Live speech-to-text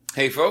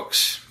Hey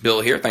folks,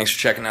 Bill here. Thanks for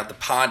checking out the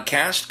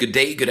podcast. Good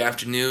day, good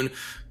afternoon,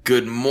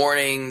 good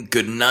morning,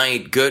 good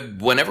night, good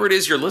whenever it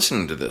is you're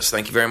listening to this.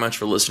 Thank you very much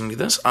for listening to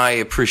this. I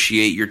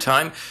appreciate your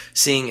time,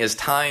 seeing as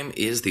time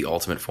is the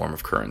ultimate form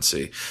of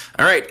currency.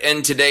 All right,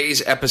 in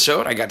today's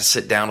episode, I got to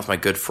sit down with my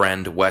good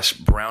friend, Wes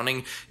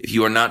Browning. If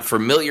you are not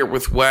familiar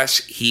with Wes,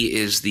 he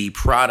is the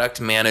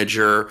product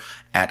manager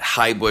at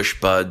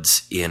Highbush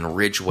Buds in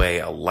Ridgway,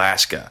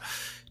 Alaska.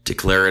 To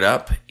clear it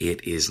up,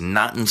 it is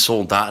not in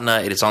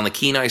Soldotna. It is on the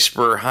Kenai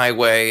Spur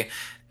Highway,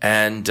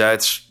 and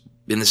it's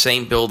in the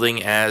same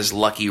building as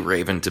Lucky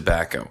Raven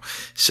Tobacco.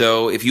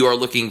 So if you are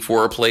looking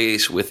for a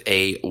place with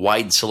a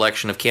wide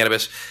selection of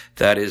cannabis,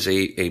 that is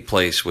a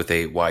place with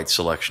a wide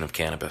selection of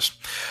cannabis.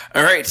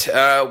 All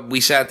right,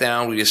 we sat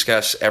down, we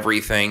discussed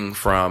everything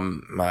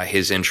from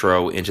his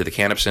intro into the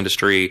cannabis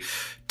industry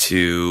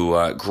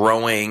to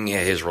growing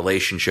his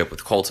relationship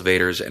with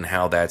cultivators and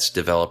how that's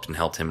developed and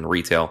helped him in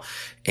retail,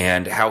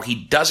 and how he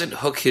doesn't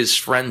hook his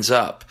friends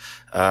up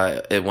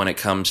when it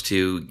comes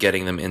to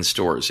getting them in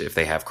stores if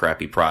they have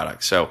crappy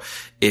products. So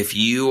if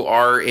you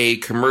are a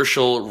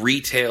commercial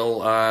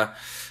retail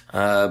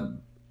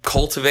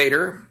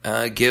cultivator,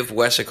 give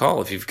Wes a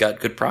call if you've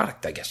got good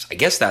product, I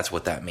guess that's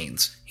what that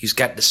means. He's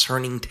got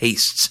discerning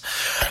tastes.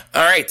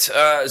 All right,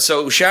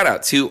 so shout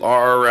out to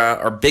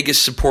our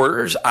biggest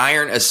supporters,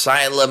 Iron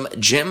Asylum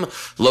Gym,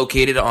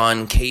 located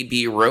on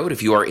KB Road.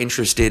 If you are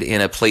interested in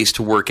a place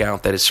to work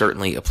out, that is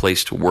certainly a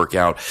place to work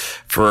out.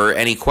 For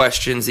any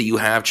questions that you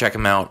have, check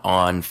them out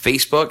on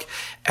Facebook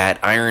at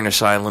Iron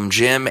Asylum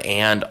Gym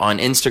and on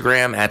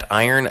Instagram at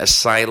Iron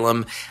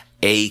Asylum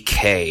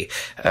AK.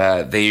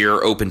 They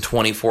are open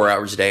 24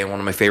 hours a day, and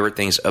one of my favorite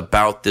things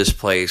about this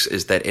place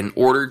is that in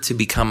order to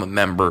become a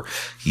member,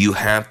 you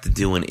have to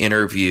do an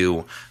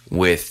interview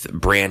with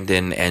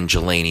Brandon and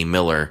Jelani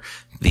Miller,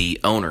 the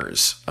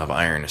owners of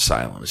Iron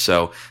Asylum.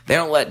 So they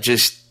don't let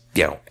just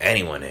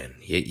anyone in.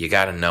 You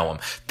got to know them.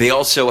 They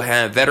also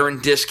have veteran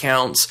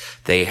discounts.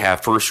 They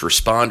have first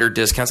responder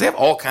discounts. They have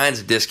all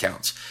kinds of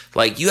discounts.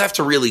 Like, you have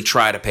to really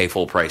try to pay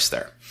full price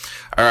there.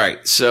 All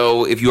right,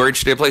 so if you are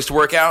interested in a place to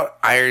work out,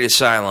 Iron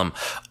Asylum.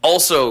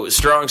 Also,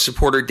 strong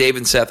supporter Dave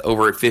and Seth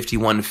over at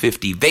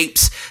 5150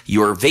 Vapes,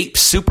 your vape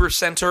super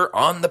center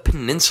on the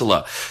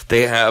peninsula.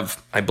 They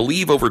have, I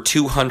believe, over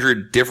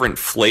 200 different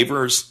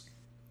flavors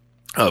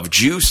of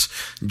juice.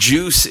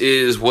 Juice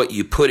is what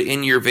you put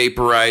in your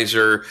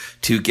vaporizer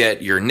to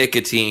get your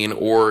nicotine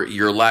or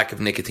your lack of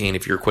nicotine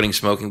if you're quitting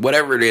smoking,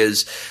 whatever it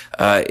is.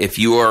 If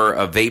you are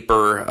a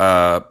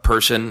vapor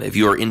person, if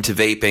you are into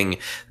vaping,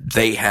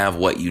 they have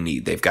what you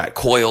need. They've got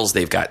coils,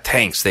 they've got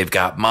tanks, they've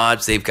got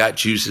mods, they've got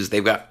juices,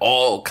 they've got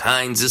all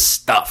kinds of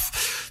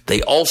stuff.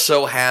 They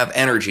also have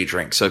energy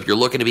drinks. So if you're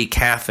looking to be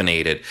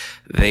caffeinated,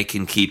 they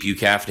can keep you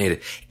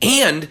caffeinated.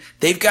 And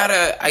they've got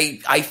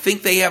I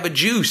think they have a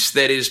juice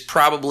that is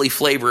probably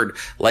flavored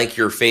like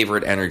your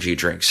favorite energy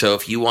drink. So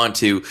if you want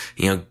to,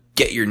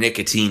 get your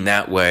nicotine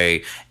that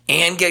way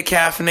and get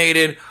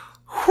caffeinated,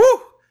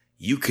 whew,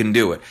 you can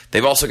do it.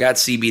 They've also got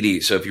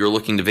CBD. So if you're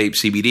looking to vape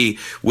CBD,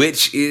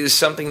 which is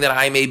something that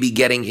I may be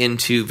getting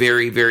into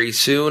very, very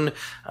soon,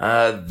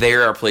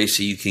 they're a place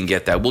that you can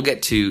get that. We'll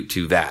get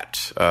to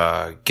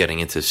that, getting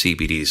into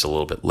CBDs a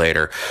little bit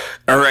later.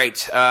 All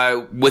right.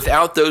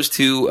 Without those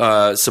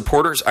two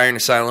supporters, Iron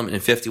Asylum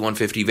and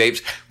 5150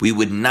 Vapes, we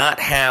would not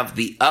have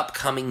the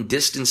upcoming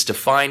Distance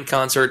Defined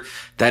concert.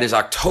 That is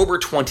October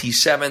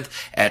 27th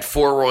at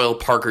Four Royal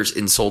Parkers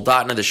in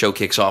Soldotna. The show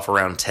kicks off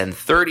around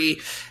 10:30.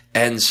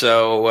 And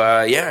so,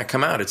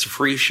 come out. It's a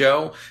free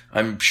show.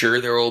 I'm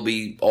sure there will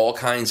be all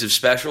kinds of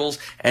specials.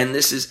 And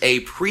this is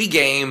a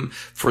pregame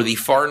for the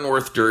Far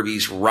North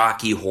Derby's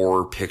Rocky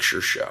Horror Picture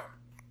Show.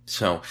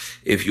 So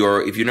if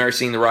you've never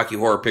seen the Rocky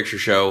Horror Picture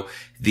Show,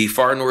 the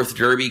Far North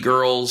Derby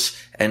girls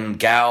and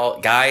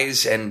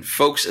guys and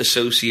folks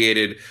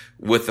associated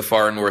with the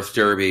Far North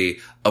Derby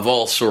of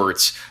all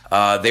sorts,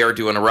 they are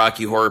doing a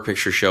Rocky Horror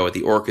Picture Show at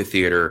the Orca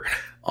Theater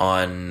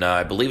on,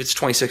 I believe it's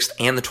 26th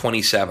and the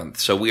 27th.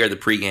 So we are the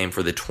pregame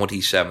for the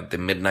 27th, the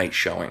midnight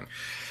showing.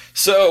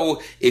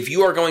 So if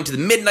you are going to the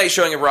midnight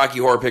showing of Rocky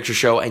Horror Picture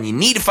Show and you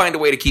need to find a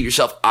way to keep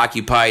yourself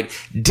occupied,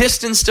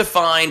 Distance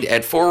Defined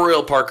at Four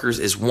Royal Parkers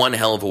is one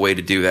hell of a way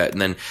to do that. And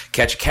then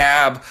catch a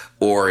cab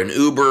or an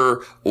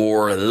Uber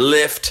or a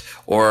Lyft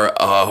or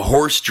a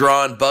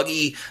horse-drawn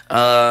buggy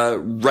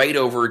right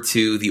over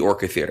to the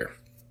Orca Theater.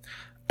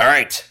 All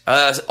right.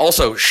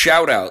 Also,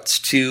 shout-outs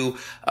to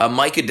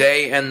Micah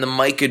Day and the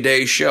Micah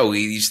Day Show.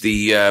 He's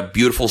the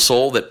beautiful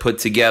soul that put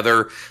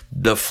together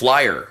the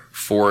flyer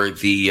for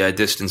the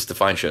Distance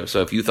Defined show.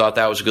 So if you thought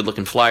that was a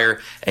good-looking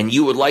flyer and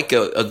you would like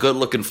a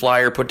good-looking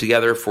flyer put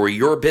together for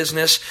your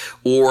business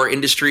or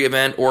industry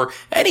event or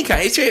any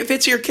kind, if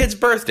it's your kid's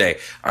birthday,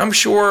 I'm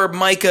sure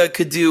Micah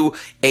could do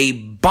a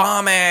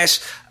bomb-ass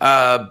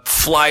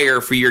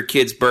flyer for your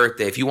kid's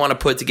birthday. If you want to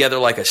put together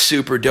like a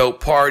super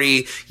dope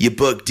party, you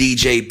book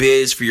DJ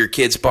Biz for your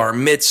kid's bar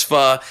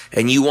mitzvah,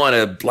 and you want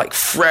a like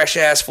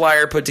fresh-ass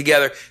flyer put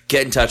together,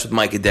 get in touch with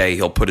Micah Day.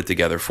 He'll put it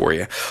together for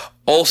you.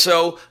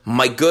 Also,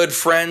 my good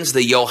friends,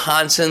 the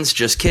Johanssons,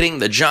 just kidding,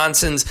 the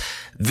Johnsons,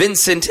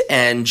 Vincent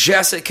and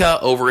Jessica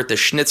over at the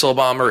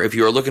Schnitzelbomber. If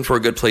you are looking for a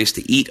good place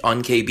to eat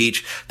on K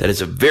Beach, that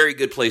is a very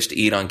good place to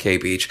eat on K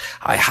Beach.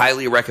 I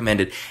highly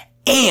recommend it.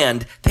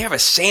 And they have a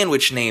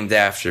sandwich named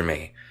after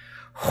me.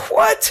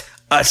 What?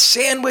 A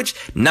sandwich?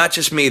 Not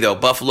just me, though.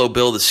 Buffalo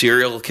Bill, the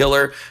serial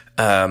killer,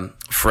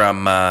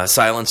 from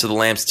Silence of the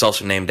Lambs. It's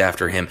also named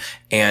after him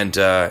and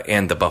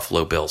the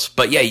Buffalo Bills.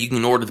 But yeah, you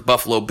can order the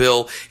Buffalo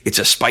Bill. It's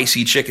a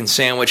spicy chicken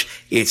sandwich.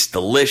 It's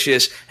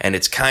delicious, and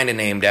it's kind of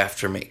named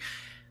after me.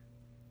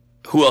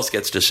 Who else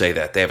gets to say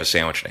that? They have a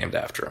sandwich named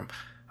after him.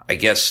 I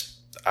guess,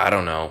 I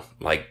don't know,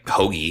 like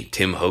Hoagie,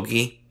 Tim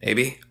Hoagie,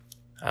 maybe?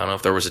 I don't know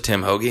if there was a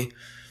Tim Hoagie.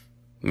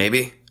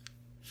 Maybe?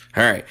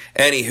 All right.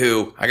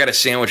 Anywho, I got a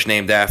sandwich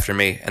named after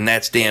me, and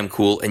that's damn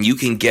cool, and you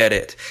can get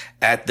it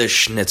at the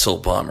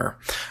Schnitzelbomber.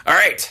 All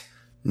right.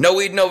 No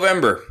Weed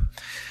November.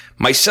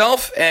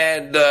 Myself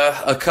and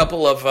a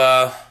couple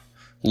of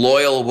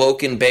loyal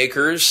Woken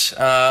bakers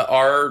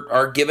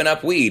are giving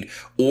up weed,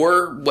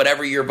 or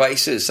whatever your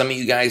vice is. Some of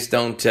you guys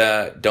don't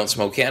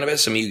smoke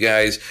cannabis. Some of you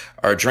guys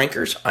are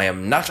drinkers. I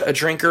am not a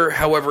drinker.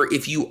 However,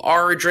 if you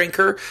are a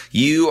drinker,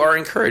 you are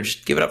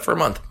encouraged. Give it up for a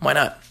month. Why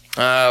not?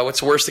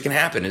 What's the worst that can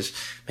happen is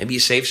maybe you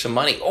save some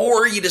money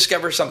or you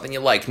discover something you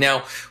like.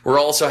 Now, we'll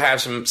also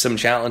have some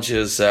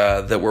challenges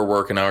that we're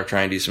working on. We're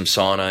trying to do some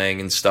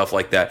saunaing and stuff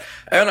like that.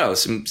 I don't know.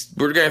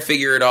 We're going to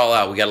figure it all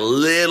out. We got a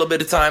little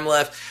bit of time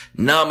left.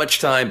 Not much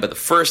time, but the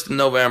 1st of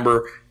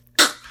November,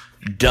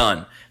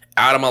 done.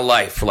 Out of my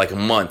life for like a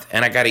month,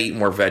 and I got to eat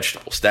more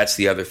vegetables. That's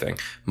the other thing.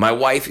 My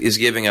wife is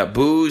giving up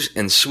booze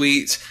and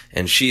sweets,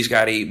 and she's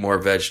got to eat more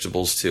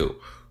vegetables too.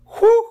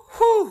 Whoo,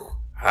 whoo.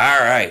 All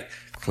right.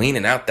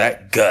 Cleaning out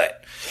that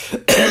gut.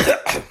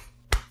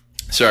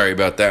 Sorry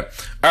about that.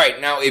 All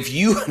right, now if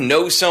you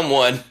know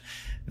someone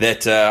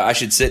that I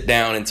should sit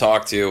down and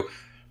talk to,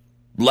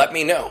 let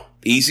me know.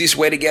 The easiest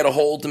way to get a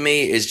hold of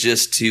me is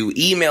just to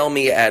email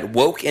me at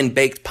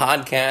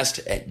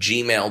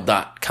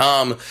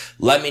wokeandbakedpodcast@gmail.com.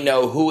 Let me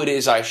know who it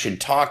is I should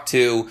talk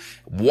to,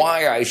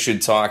 why I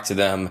should talk to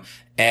them,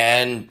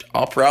 and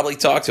I'll probably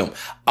talk to them.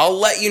 I'll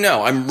let you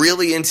know. I'm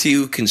really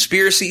into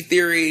conspiracy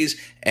theories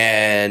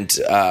and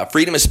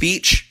freedom of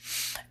speech,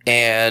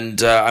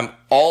 and I'm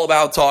all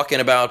about talking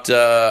about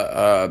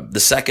the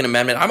Second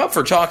Amendment. I'm up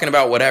for talking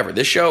about whatever.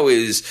 This show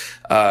is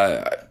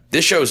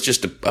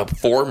just a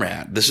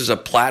format. This is a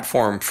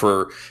platform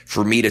for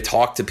me to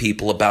talk to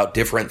people about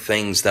different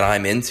things that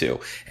I'm into,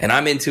 and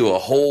I'm into a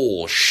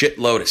whole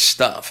shitload of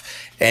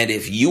stuff. And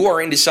if you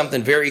are into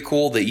something very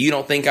cool that you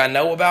don't think I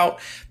know about,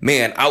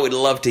 man, I would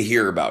love to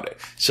hear about it.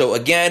 So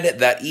again,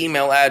 that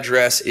email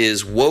address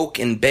is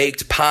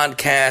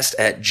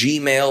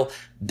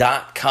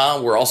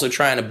wokeandbakedpodcast@gmail.com. We're also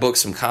trying to book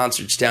some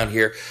concerts down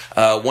here.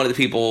 One of the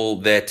people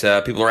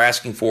that people are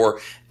asking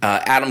for,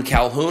 Adam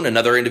Calhoun,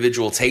 another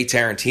individual, Tay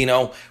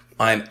Tarantino.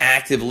 I'm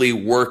actively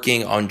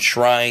working on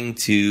trying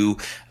to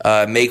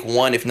make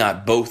one, if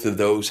not both of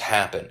those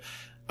happen.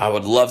 I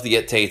would love to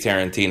get Tay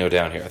Tarantino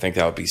down here. I think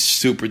that would be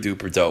super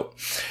duper dope.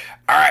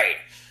 All right.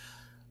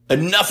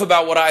 Enough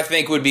about what I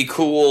think would be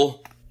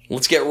cool.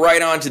 Let's get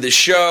right on to the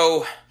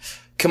show.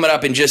 Coming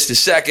up in just a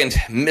second,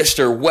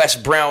 Mr. Wes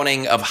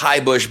Browning of High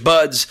Bush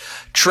Buds,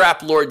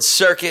 Trap Lord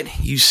Circuit.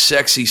 You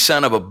sexy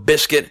son of a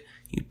biscuit.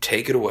 You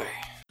take it away.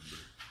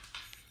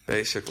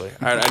 Basically.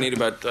 All right, I need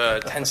about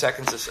 10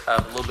 seconds of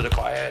a little bit of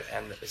quiet,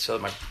 and so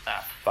my...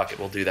 fuck it,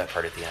 we'll do that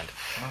part at the end.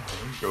 Oh,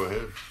 go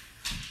ahead.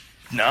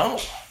 No.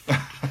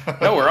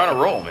 No, we're on a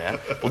roll, man.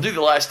 We'll do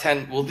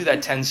that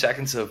 10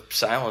 seconds of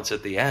silence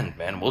at the end,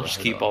 man. We'll just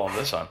keep all of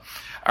this on.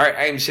 All right,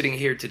 I am sitting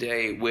here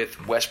today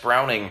with Wes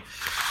Browning,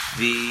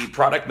 the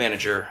product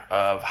manager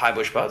of High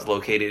Bush Buds,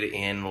 located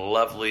in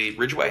lovely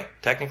Ridgeway,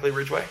 technically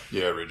Ridgeway?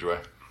 Yeah, Ridgeway.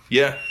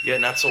 Yeah,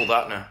 not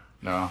Soldotna.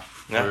 No.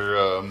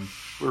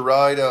 We're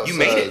right outside. You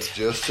made it.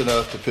 Just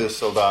enough to piss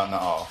Soldotna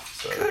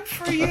off. So. Good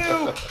for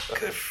you.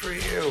 Good for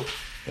you.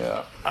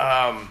 Yeah.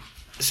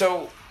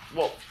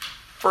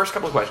 First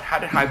couple of questions. How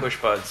did High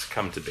Bush Buds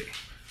come to be?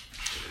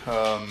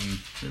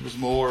 It was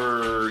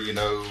more,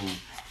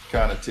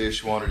 kind of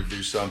Tish wanted to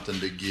do something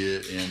to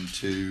get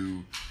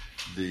into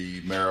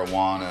the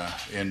marijuana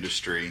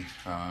industry.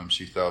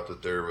 She thought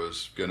that there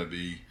was going to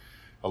be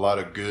a lot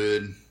of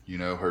good.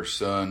 Her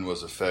son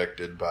was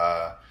affected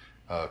by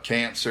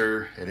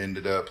cancer. It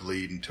ended up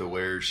leading to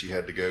where she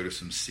had to go to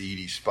some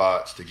seedy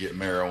spots to get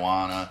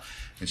marijuana,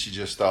 and she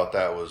just thought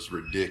that was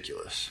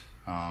ridiculous.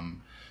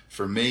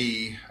 For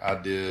me, I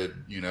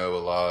did, a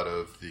lot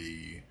of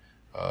the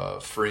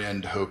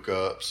friend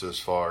hookups as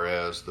far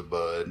as the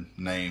bud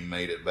name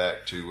made it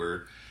back to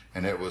her.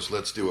 And it was,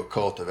 let's do a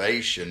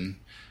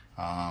cultivation.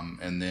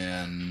 And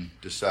then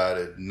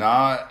decided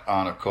not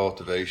on a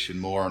cultivation,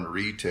 more on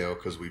retail,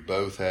 because we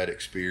both had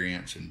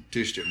experience and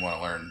Tish didn't want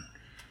to learn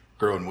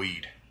growing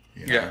weed.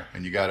 Yeah.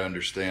 And you got to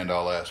understand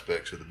all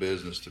aspects of the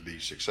business to be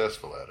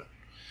successful at it.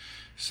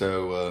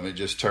 So it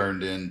just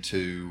turned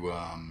into...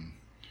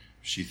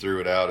 she threw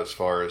it out as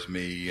far as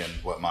me and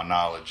what my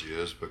knowledge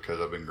is,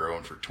 because I've been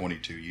growing for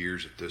 22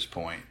 years at this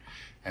point.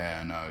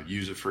 and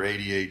use it for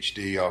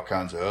ADHD, all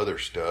kinds of other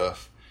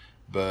stuff.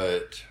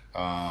 But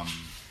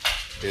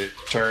it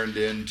turned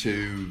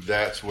into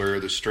that's where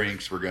the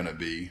strengths were going to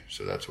be.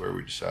 So that's where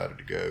we decided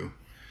to go.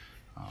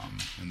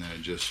 And then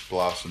it just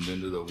blossomed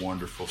into the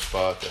wonderful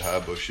spot that High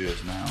Bush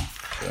is now.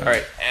 So. All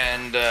right,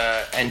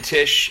 and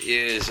Tish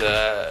is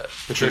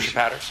Patricia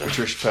Patterson.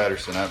 Patricia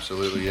Patterson,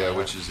 absolutely, yeah,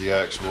 which is the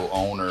actual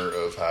owner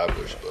of High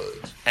Bush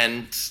Buds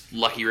and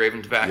Lucky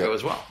Raven Tobacco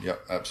as well.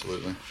 Yep,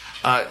 absolutely.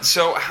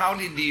 So how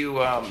did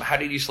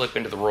you slip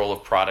into the role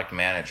of product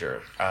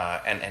manager?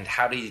 And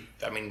how do you?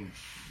 I mean,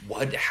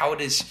 how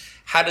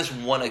does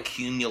one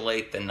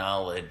accumulate the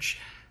knowledge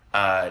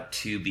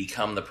to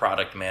become the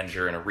product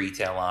manager in a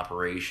retail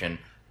operation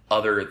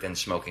other than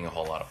smoking a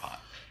whole lot of pot?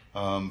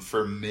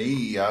 For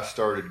me, I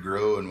started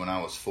growing when I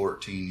was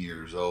 14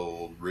 years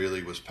old,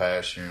 really was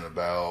passionate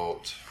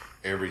about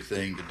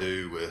everything to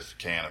do with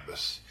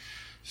cannabis.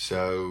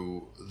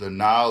 So the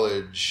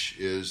knowledge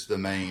is the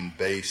main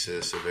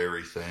basis of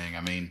everything.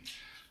 I mean,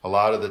 a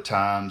lot of the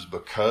times,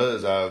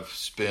 because I've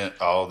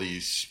spent all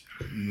these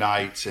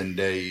nights and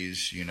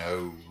days,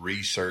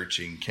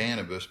 researching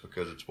cannabis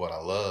because it's what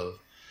I love,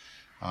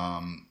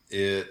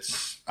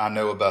 I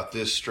know about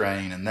this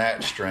strain and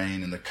that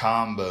strain and the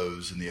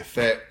combos and the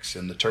effects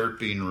and the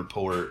terpene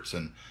reports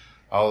and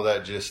all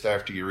that. Just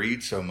after you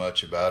read so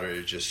much about it,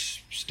 it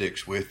just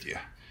sticks with you.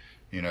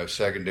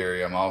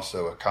 Secondary, I'm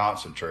also a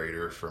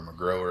concentrator from a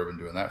grower. I've been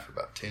doing that for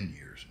about 10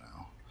 years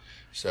now.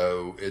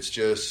 So it's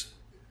just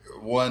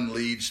one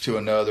leads to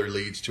another,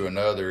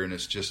 and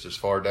it's just as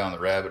far down the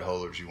rabbit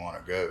hole as you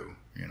want to go,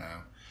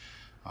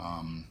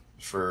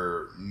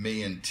 For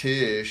me and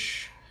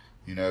Tish,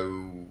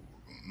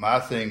 my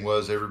thing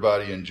was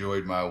everybody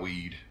enjoyed my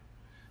weed,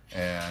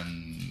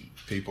 and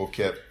people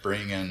kept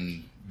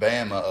bringing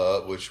Bama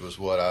up, which was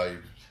what I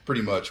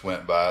pretty much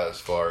went by as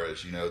far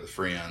as, the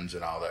friends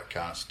and all that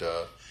kind of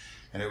stuff.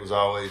 And it was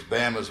always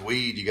Bama's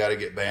weed. You got to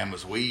get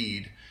Bama's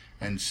weed.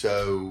 And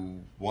so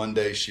one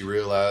day she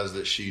realized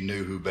that she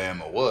knew who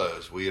Bama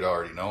was. We had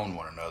already known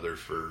one another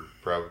for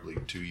probably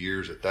 2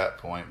 years at that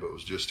point, but it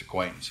was just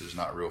acquaintances,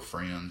 not real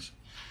friends.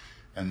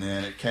 And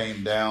then it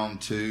came down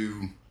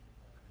to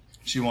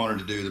she wanted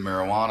to do the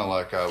marijuana,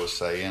 like I was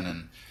saying,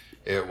 and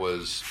it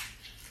was,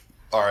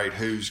 all right,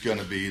 who's going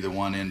to be the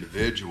one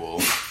individual?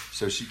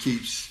 So she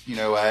keeps,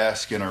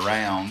 asking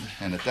around.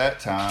 And at that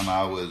time,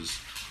 I was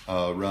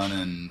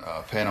running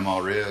Panama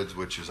Reds,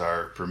 which is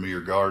our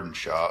premier garden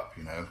shop.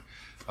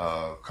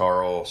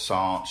 Carl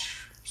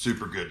Sanch,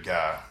 super good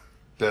guy,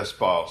 best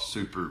boss,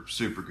 super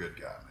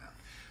good guy,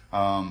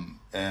 man.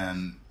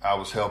 And I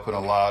was helping a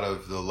lot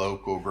of the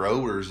local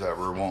growers that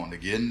were wanting to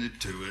get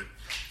into it,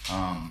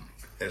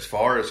 as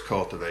far as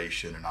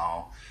cultivation and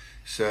all.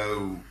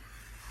 So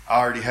I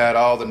already had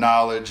all the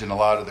knowledge and a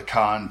lot of the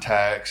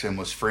contacts and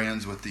was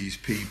friends with these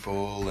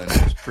people and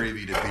was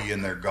privy to be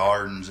in their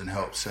gardens and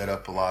help set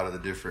up a lot of the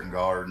different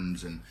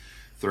gardens and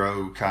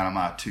throw kind of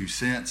my 2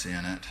 cents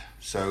in it.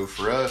 So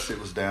for us, it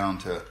was down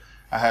to,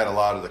 I had a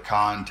lot of the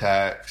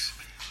contacts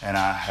and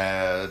I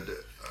had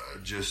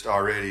just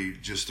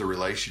the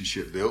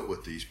relationship built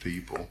with these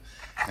people.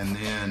 And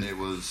then it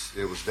was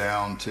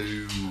down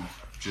to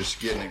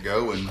just getting it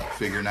going,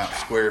 figuring out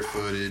square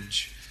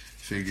footage,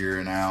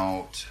 figuring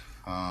out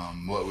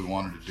what we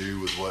wanted to do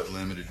with what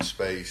limited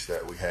space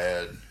that we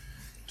had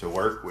to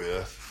work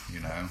with,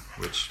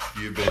 which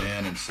you've been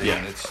in and seen.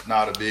 Yeah. It's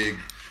not a big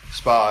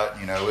spot,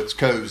 it's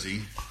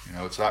cozy,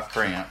 it's not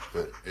cramped,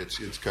 but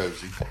it's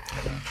cozy.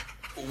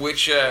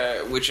 Which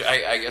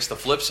I guess the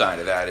flip side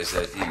of that is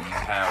that you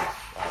have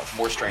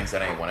more strains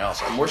than anyone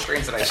else, more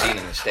strains than I've seen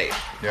in the state.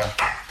 Yeah.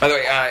 By the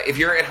way, if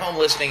you're at home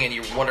listening and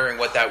you're wondering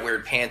what that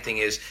weird panting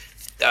is,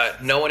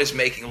 no one is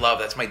making love.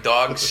 That's my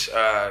dogs,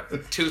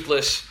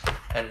 Toothless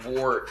and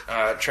Wart,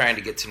 trying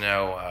to get to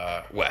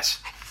know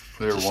Wes.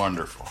 They're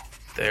wonderful.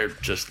 They're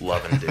just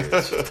loving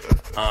dudes.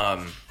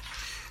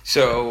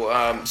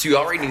 So you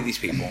already knew these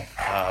people.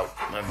 A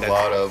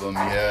lot of them,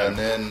 yeah. And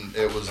then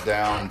it was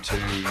down to,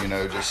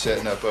 just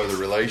setting up other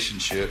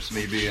relationships,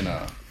 me being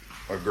a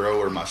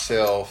grower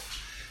myself,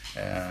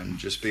 and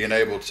just being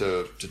able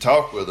to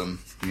talk with them,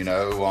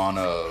 on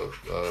a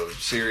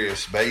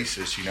serious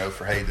basis,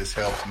 for, hey, this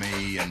helped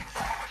me, and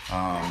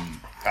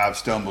I've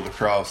stumbled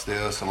across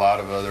this. A lot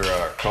of other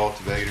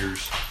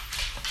cultivators,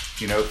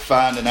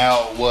 finding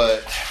out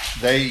what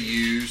they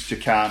use to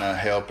kind of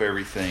help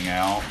everything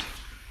out.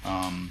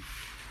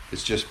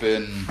 It's just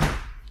been,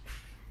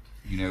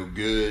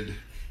 good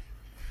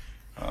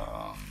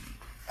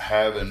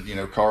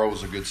having, Carl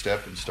was a good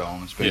stepping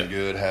stone. It's been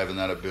good having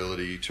that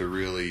ability to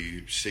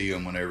really see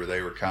them whenever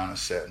they were kind of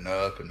setting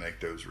up and make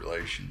those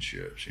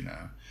relationships,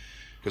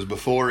 Because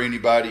before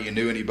you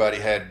knew anybody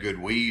had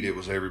good weed, it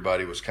was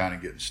everybody was kind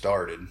of getting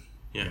started,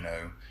 and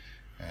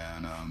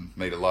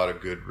made a lot of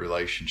good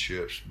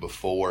relationships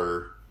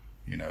before,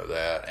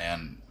 that,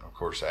 and of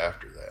course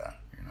after that.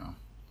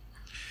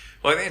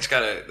 Well, I think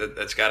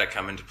that's got to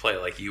come into play.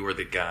 Like, you were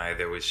the guy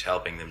that was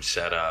helping them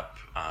set up,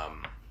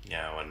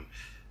 and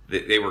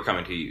they were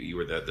coming to you. You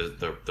were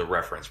the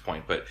reference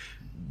point. But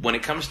when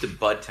it comes to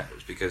bud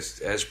tenders, because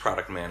as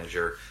product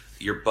manager,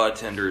 your bud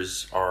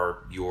tenders are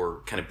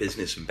your kind of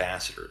business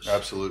ambassadors.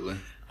 Absolutely.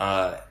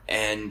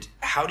 And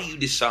how do you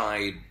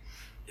decide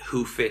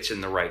who fits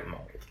in the right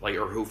mold,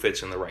 or who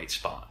fits in the right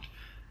spot?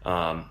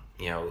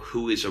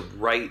 Who is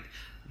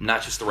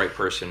not just the right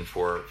person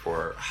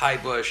for high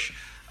bush,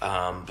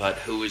 but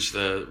who is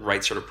the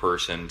right sort of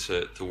person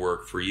to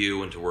work for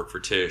you and to work for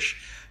Tish,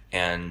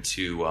 and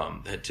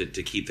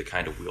to keep the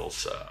kind of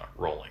wheels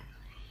rolling.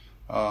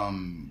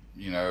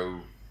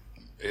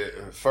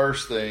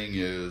 First thing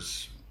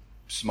is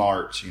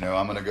smarts.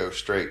 I'm going to go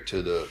straight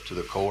to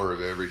the core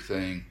of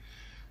everything.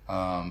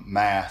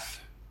 Math.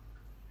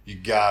 You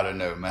gotta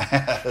know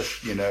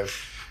math. You gotta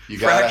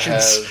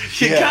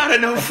fractions. You gotta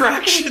know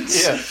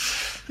fractions.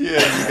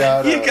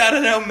 Yeah. You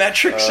gotta know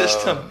metric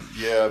system.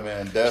 Yeah,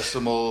 man.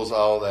 Decimals,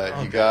 all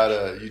that. You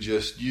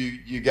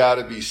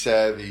gotta be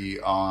savvy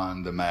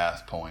on the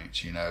math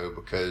points.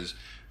 Because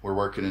we're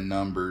working in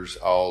numbers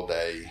all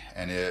day,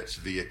 and it's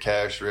via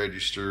cash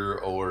register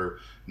or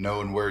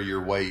knowing where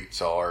your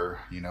weights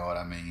are. You know what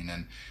I mean?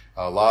 And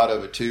a lot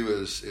of it too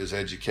is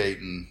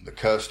educating the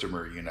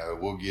customer.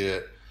 We'll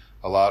get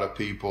a lot of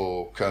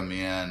people come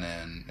in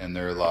and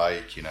they're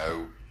like,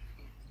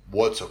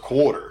 what's a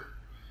quarter?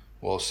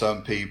 Well,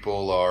 some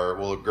people are,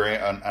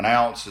 an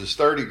ounce is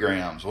 30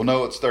 grams. Well,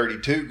 no, it's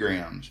 32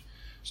 grams.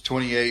 It's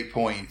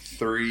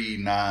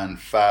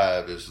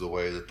 28.395 is the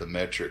way that the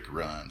metric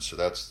runs. So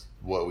that's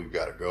what we've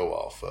got to go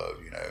off of,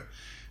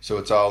 So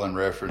it's all in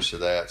reference to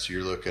that. So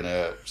you're looking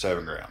at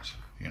 7 grams,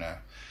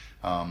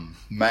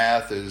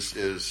 Math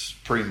is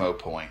primo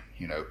point.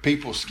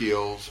 People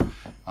skills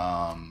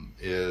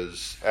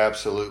is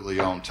absolutely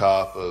on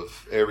top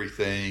of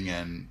everything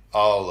and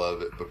all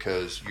of it,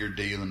 because you're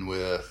dealing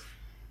with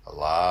a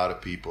lot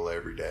of people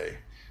every day.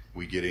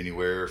 We get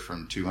anywhere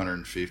from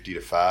 250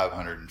 to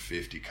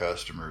 550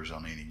 customers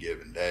on any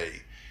given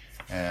day.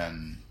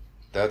 And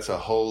that's a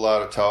whole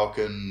lot of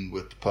talking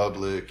with the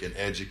public and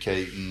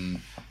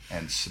educating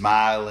and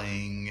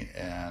smiling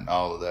and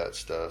all of that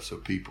stuff. So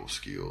people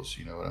skills,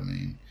 you know what I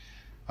mean?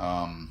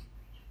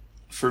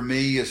 For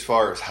me, as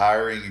far as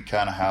hiring and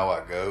kind of how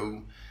I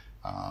go,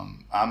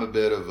 I'm a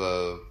bit of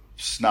a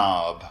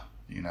snob.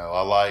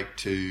 I like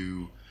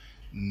to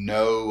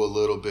know a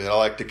little bit. I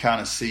like to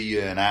kind of see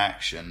you in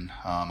action.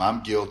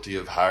 I'm guilty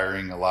of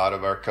hiring a lot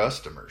of our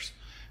customers.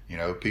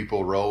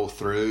 People roll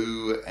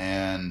through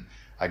and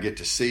I get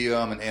to see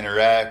them and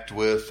interact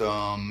with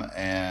them,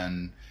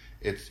 and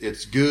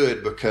it's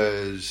good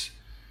because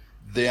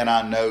then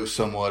I know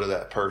somewhat of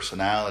that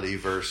personality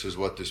versus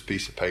what this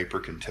piece of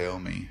paper can tell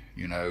me.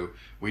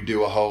 We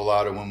do a whole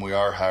lot of, when we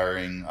are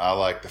hiring, I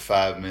like the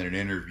 5-minute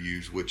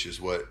interviews, which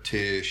is what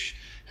Tish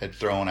had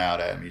thrown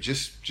out at me.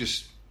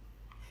 Just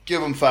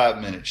give them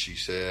 5 minutes, she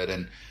said.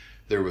 And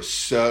there was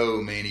so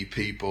many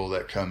people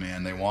that come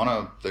in. They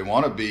want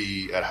to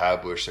be at High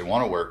Bush. They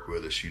want to work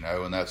with us,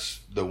 and that's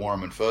the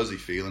warm and fuzzy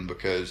feeling,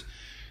 because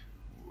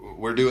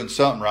we're doing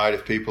something right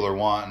if people are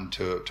wanting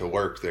to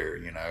work there.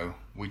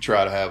 We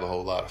try to have a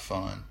whole lot of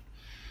fun.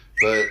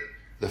 But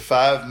the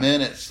 5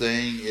 minutes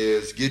thing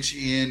is get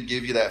you in,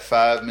 give you that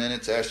 5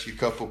 minutes, ask you a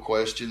couple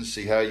questions,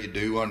 see how you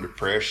do under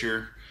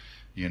pressure,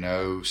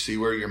 see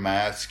where your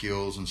math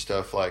skills and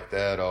stuff like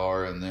that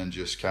are, and then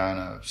just kind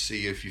of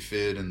see if you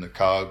fit in the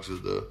cogs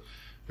of the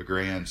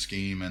grand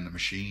scheme and the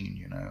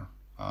machine,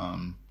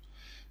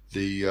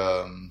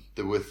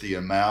 with the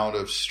amount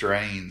of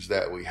strains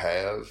that we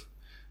have,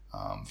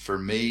 for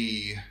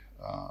me,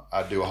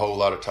 I do a whole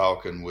lot of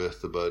talking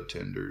with the bud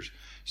tenders.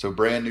 So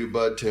brand new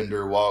bud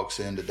tender walks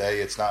in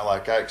today. It's not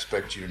like I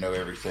expect you to know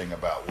everything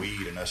about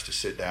weed and us to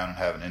sit down and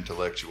have an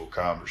intellectual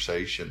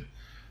conversation.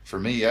 For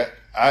me,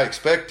 I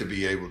expect to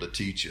be able to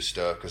teach you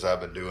stuff because I've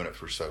been doing it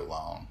for so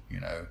long,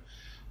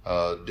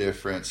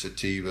 different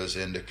sativas,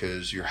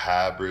 indicas, your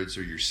hybrids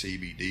or your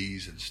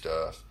CBDs and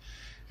stuff.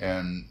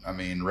 And I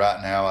mean,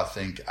 right now I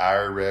think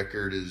our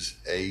record is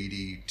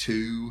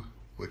 82,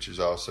 which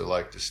is also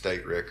like the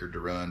state record to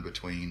run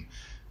between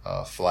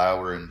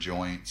flower and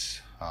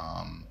joints.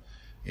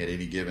 At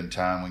any given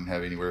time, we can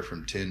have anywhere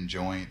from 10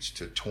 joints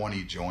to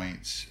 20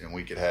 joints, and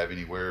we could have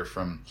anywhere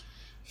from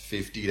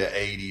 50 to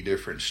 80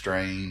 different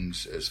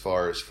strains as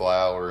far as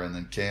flower. And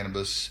then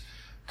cannabis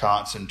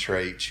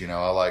concentrates,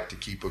 I like to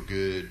keep a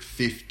good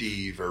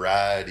 50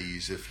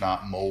 varieties, if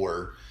not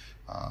more,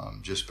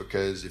 just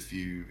because if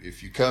you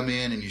come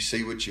in and you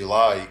see what you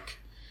like,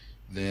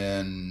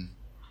 then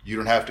you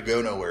don't have to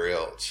go nowhere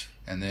else.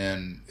 And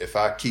then if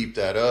I keep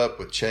that up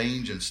with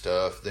change and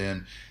stuff,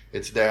 then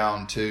it's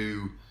down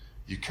to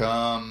you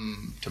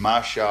come to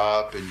my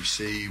shop and you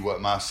see what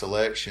my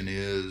selection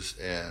is,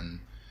 and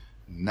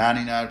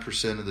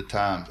 99% of the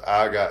times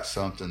I got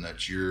something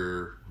that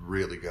you're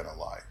really going to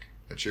like,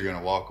 that you're going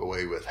to walk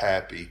away with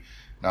happy,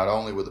 not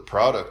only with the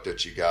product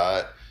that you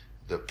got,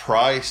 the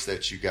price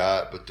that you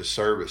got, but the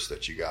service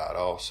that you got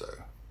also.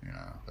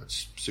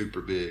 That's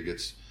super big.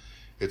 It's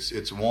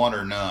one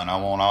or none.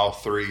 I want all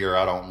three, or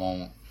I don't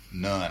want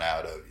none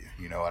out of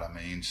you. You know what I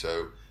mean?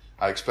 So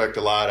I expect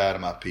a lot out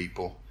of my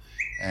people,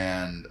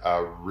 and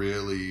I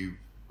really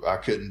I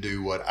couldn't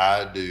do what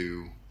I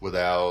do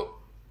without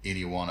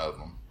any one of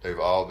them. They've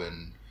all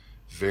been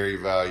very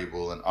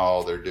valuable in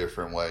all their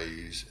different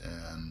ways,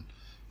 and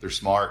they're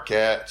smart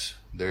cats.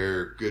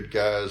 They're good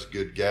guys,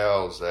 good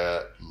gals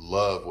that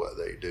love what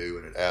they do,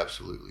 and it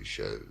absolutely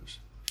shows.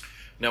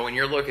 Now, when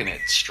you're looking at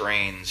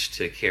strains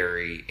to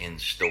carry in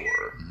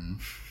store,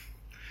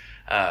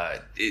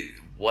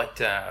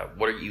 what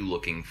are you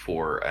looking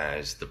for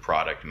as the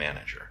product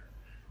manager?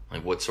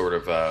 Like, what sort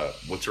of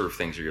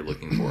things are you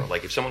looking for?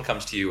 Like, if someone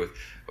comes to you with,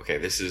 okay,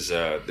 this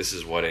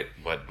is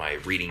what my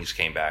readings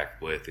came back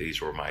with.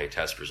 These were my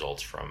test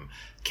results from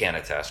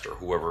CannaTest or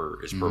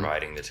whoever is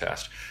providing the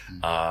test.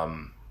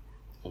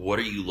 What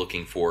are you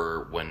looking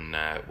for when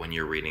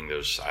you're reading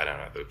those? I don't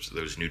know,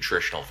 those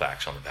nutritional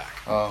facts on the back.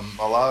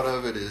 A lot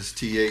of it is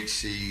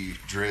THC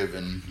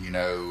driven.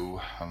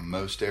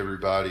 Most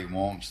everybody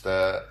wants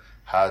that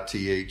high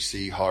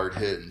THC, hard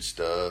hitting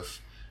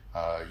stuff.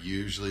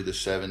 Usually the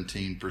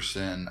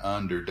 17%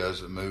 under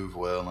doesn't move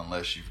well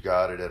unless you've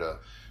got it at a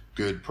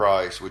good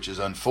price, which is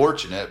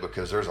unfortunate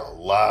because there's a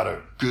lot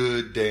of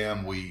good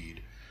damn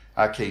weed.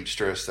 I can't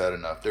stress that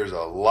enough. There's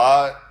a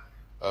lot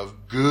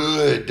of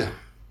good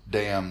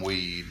damn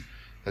weed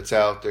that's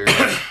out there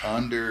that's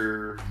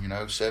under,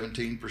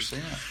 17%.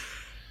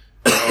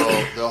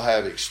 They'll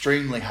have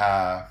extremely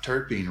high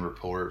terpene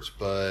reports,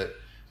 but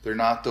they're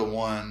not the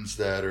ones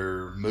that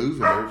are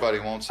moving. Everybody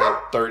wants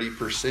that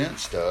 30%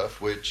 stuff,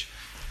 which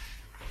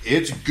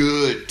it's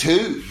good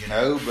too,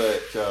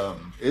 but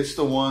it's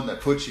the one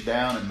that puts you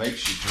down and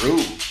makes you drool.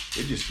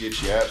 It just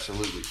gets you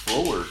absolutely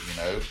floored,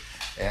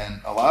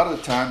 And a lot of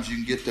the times you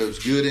can get those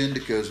good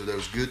indicas or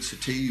those good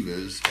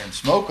sativas and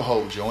smoke a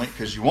whole joint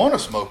because you want to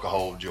smoke a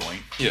whole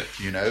joint,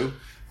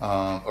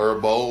 or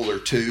a bowl or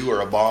two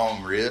or a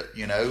bong rip,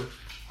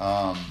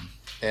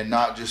 and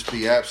not just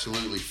be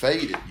absolutely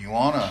faded. You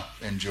want to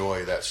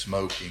enjoy that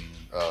smoking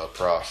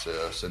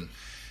process.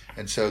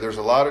 And so there's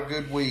a lot of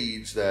good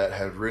weeds that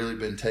have really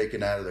been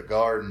taken out of the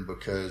garden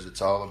because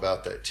it's all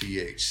about that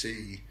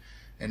THC.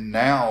 And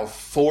now,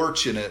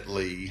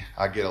 fortunately,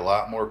 I get a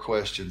lot more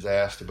questions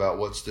asked about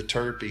what's the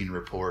terpene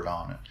report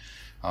on it.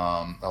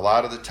 A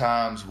lot of the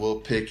times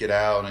we'll pick it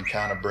out and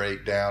kind of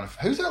break down.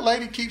 Who's that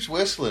lady keeps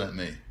whistling at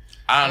me?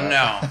 I don't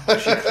know.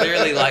 She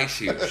clearly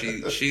likes you.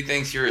 She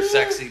thinks you're a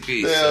sexy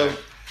beast. Yeah.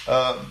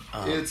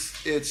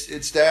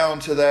 It's down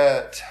to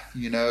that,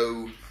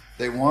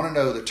 they want to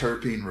know the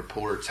terpene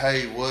reports.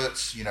 Hey,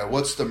 what's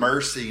the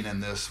myrcene in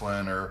this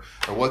one, or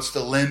what's the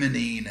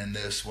limonene in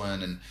this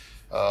one? And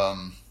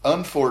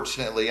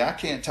unfortunately, I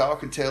can't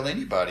talk and tell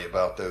anybody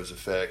about those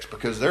effects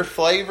because they're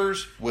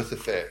flavors with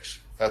effects.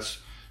 That's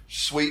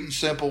sweet and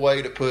simple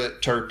way to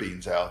put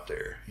terpenes out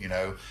there.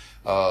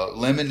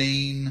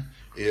 Limonene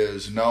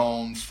is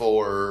known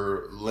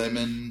for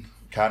lemon,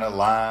 kind of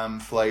lime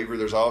flavor.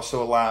 There's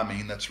also a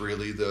limeene that's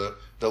really the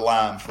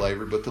lime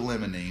flavor, but the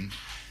limonene.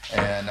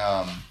 And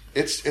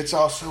it's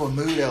also a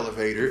mood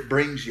elevator. It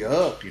brings you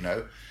up,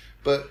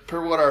 But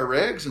per what our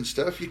regs and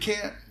stuff, you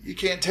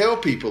can't tell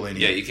people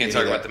anything. Yeah, you can't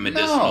talk about the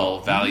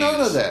medicinal values.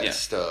 None of that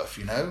stuff,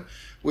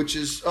 which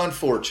is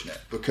unfortunate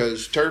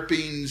because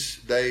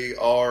terpenes, they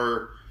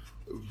are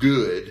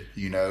good,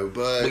 but...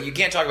 Well, you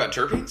can't talk about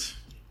terpenes?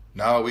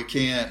 No, we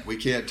can't. We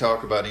can't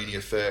talk about any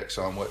effects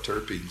on what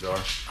terpenes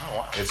are. Oh,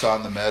 wow. It's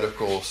on the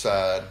medical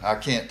side. I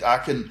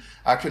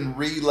can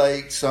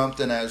relate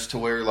something as to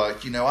where, I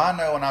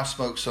know when I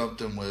smoke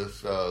something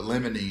with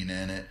limonene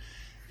in it,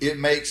 it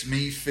makes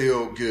me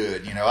feel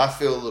good. I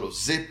feel a little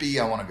zippy.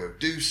 I want to go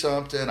do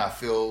something. I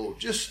feel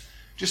just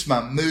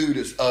my mood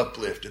is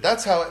uplifted.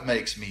 That's how it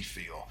makes me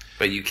feel.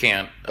 But you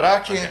can't. But I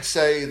can't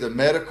say the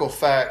medical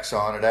facts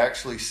on it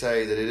actually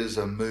say that it is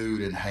a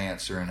mood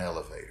enhancer and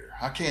elevator.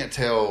 I can't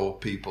tell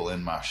people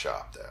in my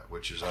shop that,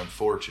 which is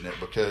unfortunate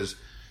because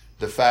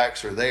the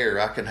facts are there.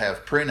 I can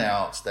have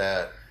printouts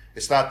that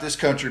it's not this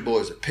country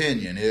boy's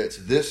opinion. It's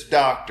this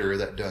doctor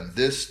that done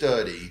this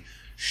study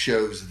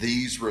shows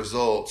these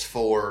results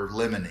for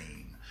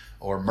limonene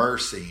or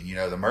myrcene.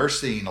 The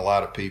myrcene, a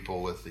lot of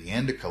people with the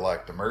indica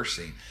like the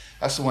myrcene.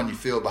 That's the one you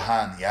feel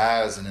behind the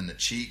eyes and in the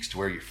cheeks to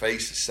where your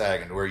face is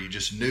sagging, to where you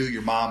just knew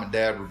your mom and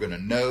dad were going to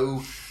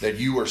know that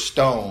you were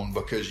stoned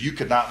because you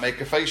could not make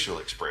a facial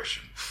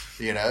expression.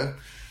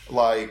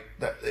 Like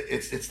that,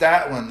 it's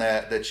that one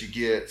that you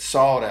get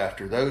sought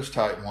after, those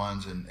type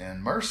ones, and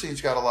myrcene's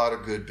got a lot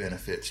of good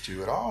benefits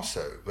to it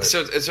also. But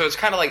so it's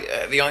kind of like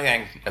the only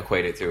thing I can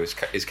equate it to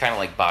is kind of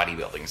like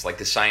bodybuilding. It's like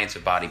the science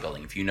of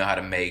bodybuilding. If you know how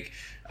to make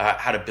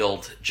how to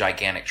build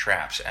gigantic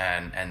traps,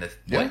 and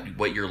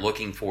what you're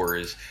looking for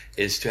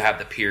is to have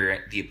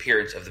the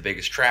appearance of the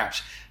biggest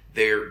traps.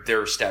 There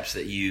are steps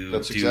that you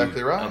That's do.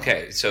 exactly right.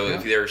 Okay, so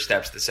if there are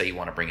steps that say you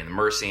want to bring in the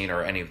myrcene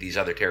or any of these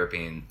other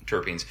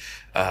terpenes,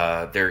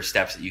 there are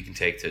steps that you can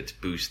take to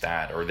boost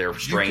that, or there are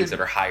strains that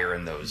are higher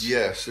in those.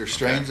 Yes, there's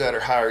strains that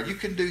are higher. You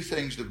can do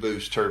things to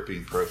boost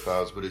terpene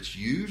profiles, but it's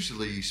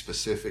usually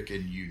specific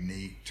and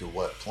unique to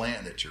what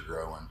plant that you're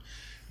growing.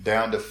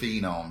 Down to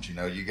phenoms,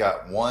 you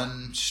got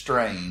one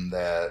strain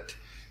that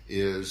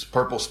is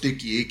purple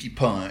sticky icky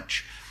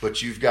punch,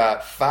 but you've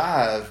got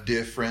 5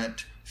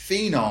 different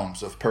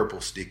phenoms of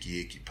Purple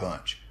Sticky Icky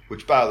Punch,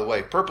 which, by the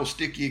way, Purple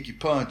Sticky Icky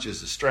Punch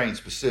is a strain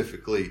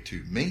specifically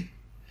to me.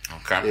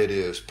 Okay. It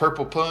is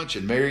Purple Punch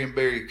and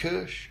Marionberry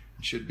Kush.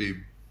 It should be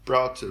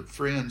brought to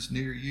friends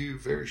near you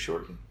very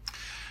shortly.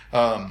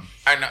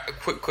 I know,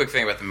 a quick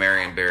thing about the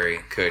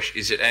Marionberry Kush.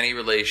 Is it any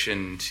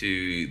relation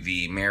to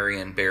the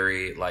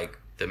Marionberry, like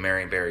the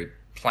Marionberry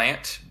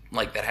plant,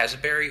 like that has a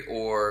berry,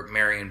 or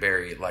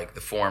Marionberry, like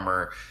the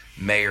former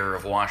mayor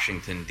of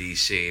Washington,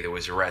 D.C. that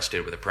was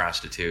arrested with a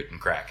prostitute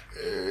and crack?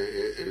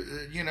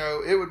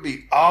 It would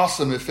be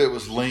awesome if it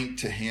was linked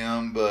to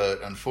him,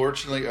 but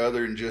unfortunately,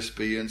 other than just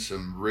being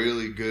some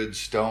really good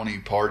stony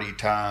party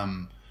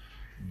time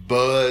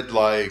bud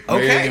like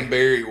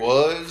Marionberry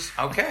was,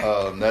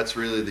 that's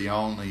really the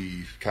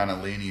only kind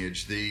of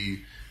lineage. The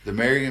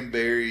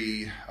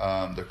Marionberry,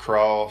 the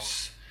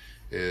cross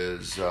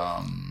is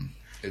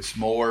it's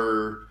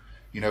more,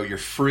 you're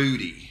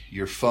fruity,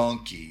 you're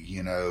funky,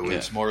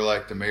 It's more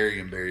like the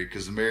Marionberry,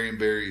 because the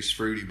Marionberry is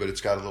fruity, but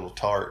it's got a little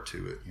tart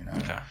to it,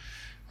 Okay.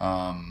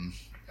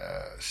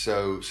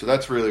 So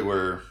that's really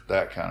where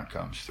that kind of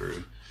comes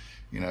through,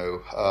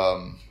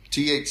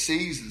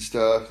 THCs and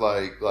stuff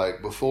like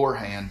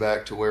beforehand,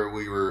 back to where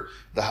we were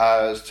the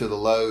highs to the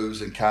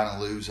lows and kind of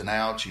losing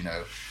out,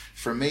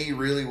 For me,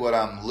 really what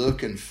I'm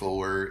looking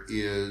for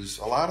is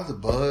a lot of the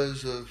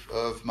buzz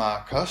of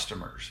my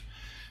customers.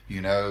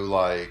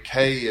 Like,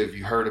 hey, have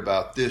you heard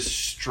about this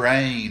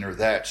strain or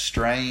that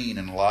strain?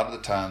 And a lot of the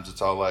times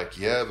it's all like,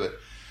 yeah, but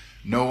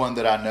no one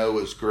that I know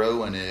is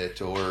growing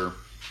it, or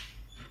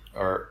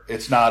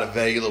it's not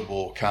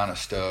available kind of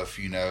stuff,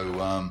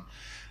 A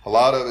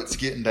lot of it's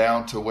getting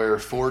down to where,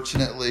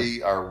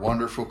 fortunately, our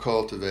wonderful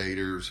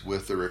cultivators,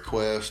 with the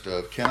request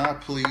of, can I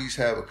please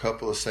have a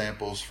couple of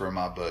samples for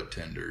my bud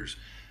tenders?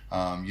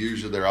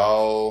 Usually they're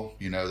all,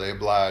 they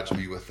oblige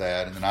me with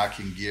that. And then I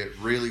can get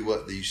really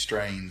what these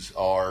strains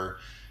are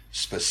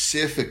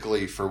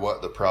specifically for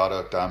what the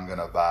product I'm going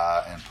to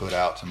buy and put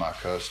out to my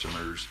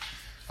customers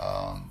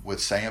with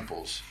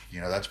samples.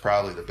 That's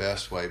probably the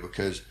best way,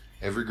 because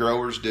every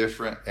grower's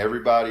different.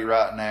 Everybody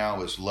right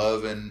now is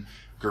loving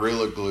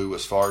Gorilla Glue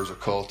as far as a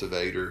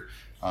cultivator.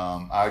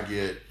 I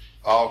get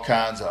all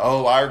kinds of,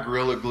 our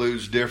Gorilla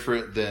Glue's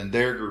different than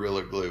their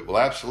Gorilla Glue. Well,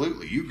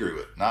 absolutely. You grew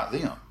it, not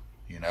them,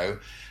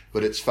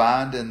 But it's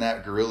finding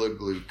that Gorilla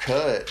Glue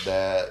cut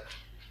that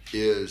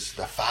is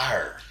the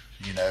fire,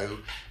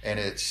 and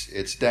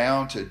it's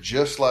down to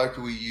just like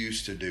we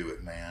used to do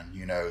it, man.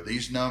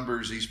 These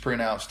numbers, these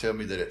printouts tell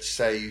me that it's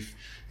safe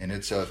and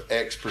it's of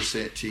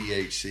X%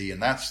 THC, and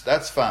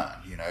that's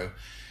fine,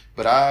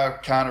 But I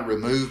kind of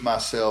remove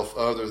myself,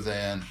 other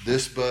than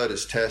this bud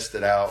is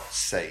tested out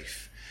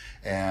safe.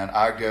 And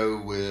I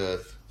go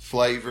with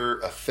flavor,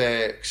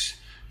 effects,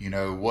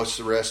 what's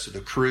the rest of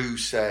the crew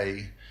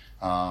say,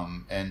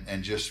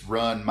 and just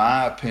run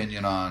my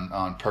opinion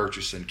on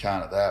purchasing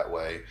kind of that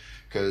way.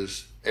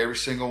 Because every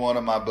single one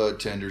of my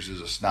bud tenders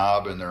is a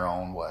snob in their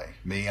own way.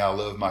 Me, I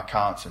love my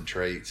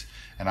concentrates,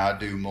 and I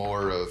do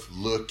more of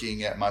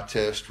looking at my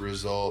test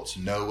results,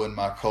 knowing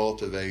my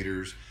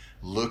cultivators,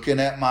 looking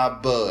at my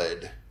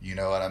bud, you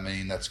know what I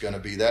mean? That's going to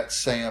be that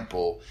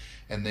sample.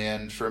 And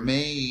then for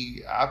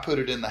me, I put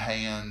it in the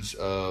hands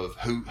of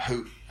who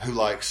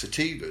likes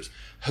sativas,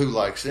 who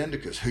likes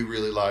indicas, who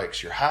really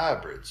likes your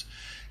hybrids.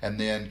 And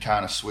then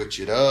kind of switch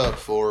it up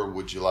for,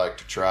 would you like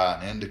to try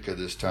an indica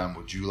this time?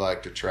 Would you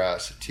like to try a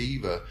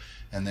sativa?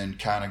 And then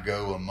kind of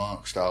go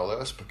amongst all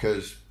us,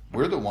 because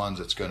we're the ones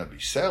that's going to be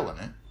selling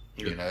it,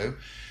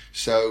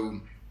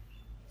 So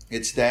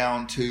it's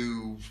down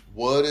to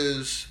what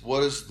is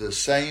the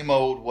same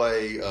old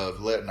way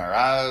of letting our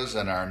eyes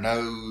and our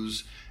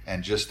nose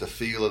and just the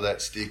feel of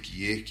that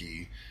sticky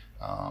icky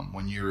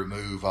when you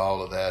remove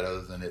all of that,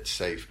 other than it's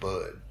safe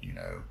bud,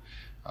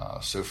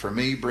 So for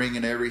me,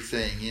 bringing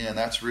everything in,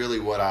 that's really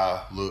what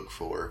I look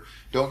for.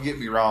 Don't get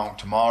me wrong,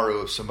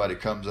 tomorrow if somebody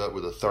comes up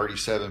with a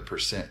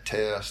 37%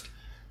 test,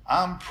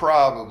 I'm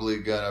probably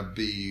going to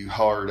be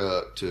hard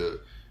up to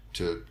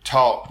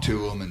talk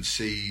to them and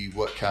see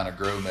what kind of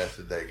grow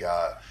method they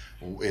got.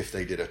 If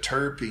they did a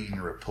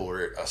terpene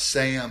report, a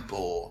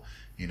sample,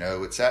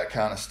 it's that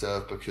kind of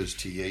stuff, because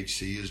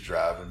THC is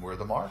driving where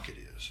the market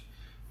is,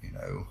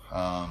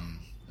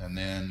 and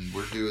then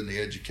we're doing the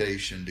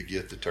education to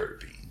get the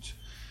terpenes.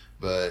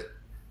 But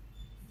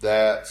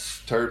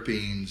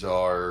terpenes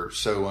are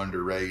so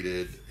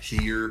underrated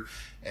here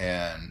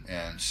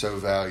and so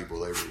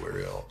valuable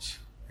everywhere else,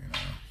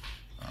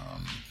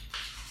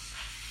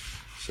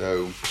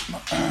 So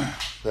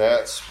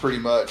that's pretty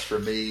much for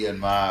me and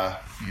my,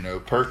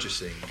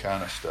 purchasing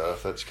kind of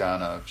stuff. That's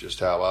kind of just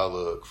how I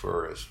look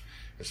for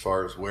as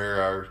far as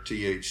where our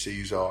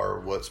THCs are,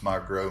 what's my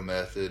grow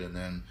method, and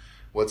then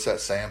what's that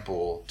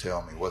sample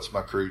tell me? What's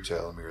my crew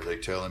telling me? Are they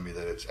telling me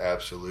that it's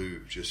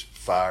absolute, just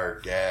fire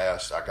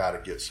gas, I got to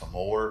get some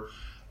more?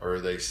 Or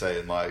are they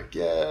saying like,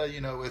 yeah,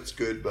 it's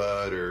good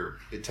bud, or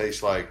it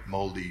tastes like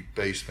moldy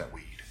basement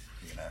weed,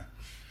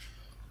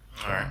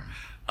 All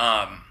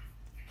right.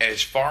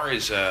 As far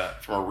as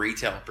from a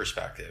retail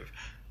perspective,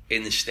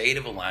 in the state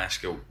of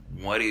Alaska,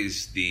 what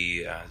is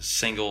the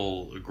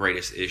single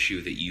greatest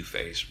issue that you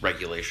face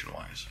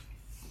regulation-wise?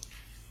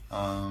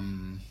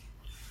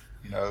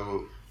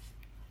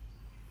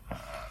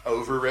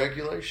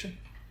 Over-regulation.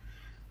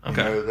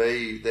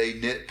 Okay. They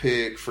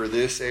nitpick for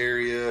this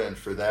area and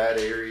for that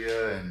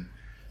area, and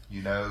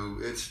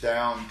it's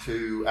down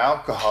to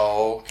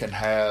alcohol can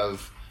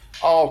have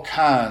all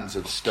kinds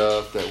of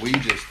stuff that we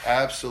just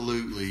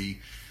absolutely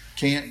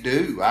can't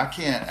do. I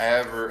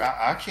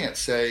can't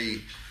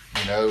say,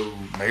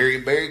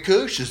 Marion Berry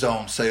Kush is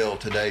on sale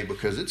today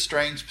because it's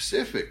strain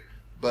specific,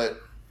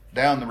 but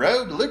down the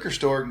road the liquor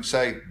store can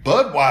say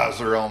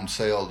Budweiser on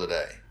sale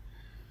today.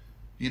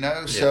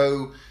 Yeah.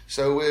 So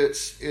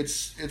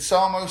it's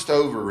almost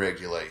over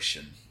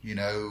regulation,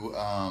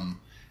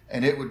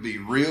 and it would be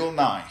real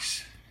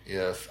nice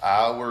if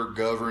our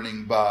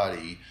governing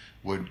body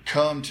would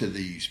come to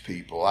these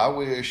people. I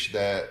wish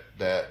that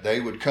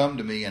they would come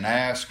to me and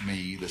ask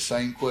me the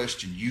same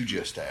question you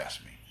just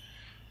asked me.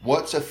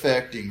 What's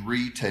affecting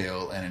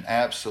retail in an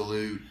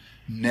absolute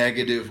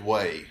negative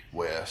way,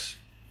 Wes?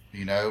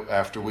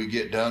 After we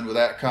get done with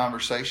that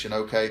conversation,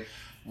 okay,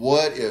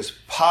 what is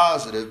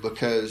positive,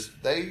 because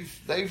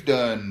they've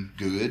done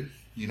good,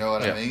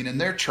 I mean? And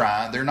they're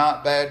trying. They're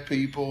not bad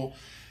people.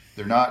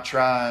 They're not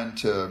trying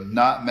to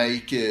not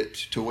make it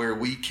to where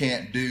we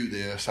can't do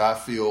this, I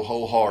feel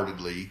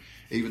wholeheartedly,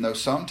 even though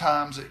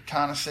sometimes it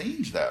kind of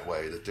seems that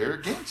way, that they're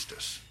against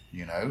us,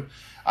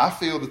 I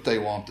feel that they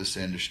want this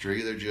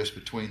industry. They're just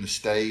between the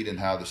state and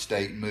how the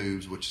state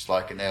moves, which is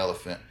like an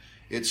elephant.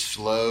 It's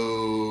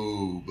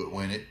slow, but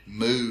when it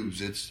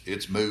moves,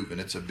 it's moving.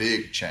 It's a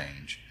big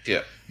change.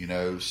 Yeah.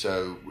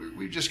 So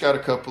we just got a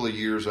couple of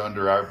years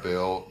under our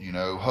belt.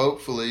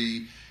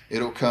 Hopefully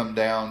it'll come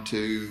down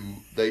to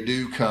they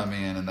do come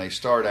in and they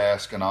start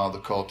asking all the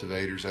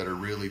cultivators that are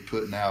really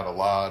putting out a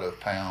lot of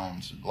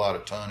pounds, a lot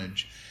of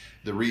tonnage,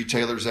 the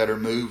retailers that are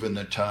moving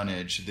the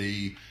tonnage,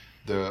 the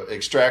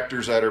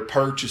extractors that are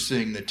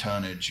purchasing the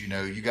tonnage.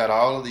 You got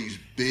all of these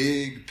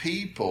big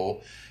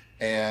people,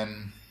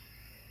 and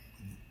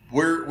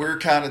we're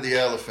kind of the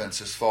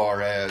elephants as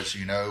far as,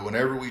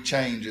 whenever we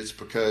change, it's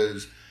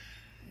because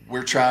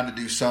we're trying to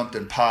do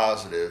something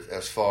positive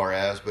as far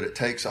as, but it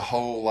takes a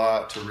whole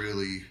lot to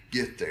really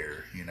get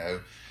there,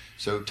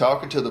 So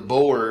talking to the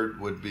board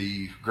would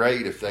be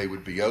great if they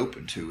would be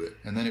open to it.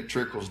 And then it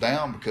trickles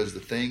down, because the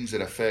things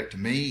that affect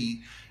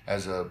me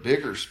as a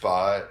bigger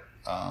spot,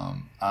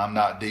 I'm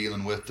not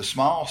dealing with the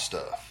small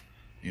stuff.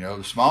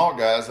 The small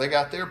guys, they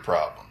got their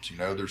problems.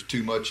 There's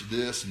too much of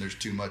this and there's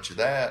too much of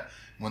that,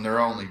 when they're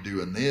only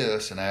doing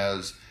this. And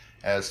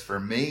as for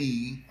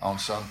me, on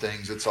some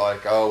things, it's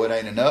like, oh, it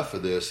ain't enough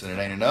of this and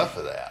it ain't enough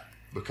of that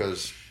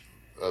because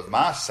of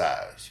my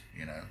size,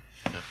 Yeah.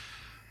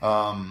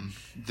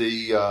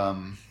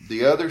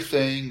 The other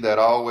thing that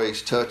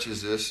always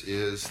touches us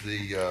is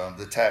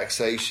the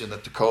taxation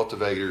that the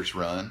cultivators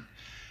run.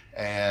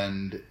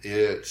 And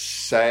it's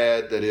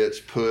sad that it's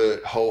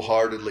put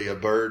wholeheartedly a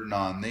burden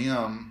on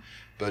them,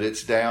 but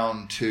it's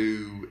down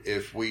to,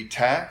 if we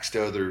taxed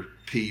other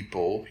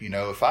people,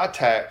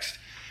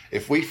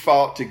 if we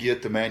fought to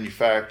get the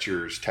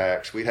manufacturer's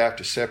tax, we'd have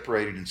to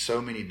separate it in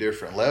so many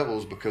different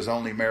levels, because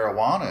only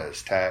marijuana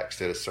is taxed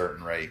at a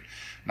certain rate,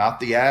 not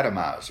the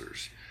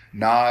atomizers,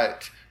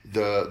 not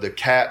the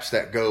caps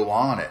that go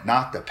on it,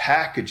 not the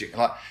packaging,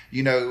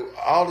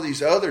 all of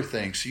these other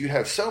things. So you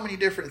have so many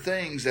different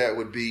things that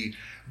would be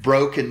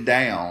broken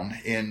down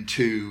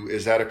into,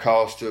 is that a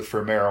cost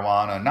for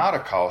marijuana, not a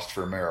cost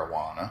for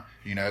marijuana,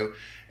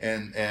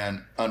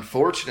 and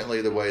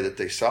unfortunately the way that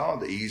they saw,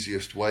 the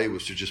easiest way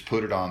was to just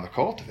put it on the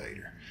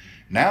cultivator.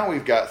 Now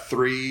we've got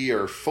 3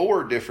 or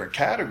 4 different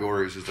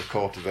categories as a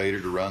cultivator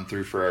to run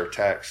through for our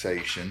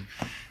taxation.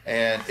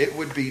 And it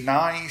would be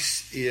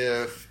nice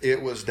if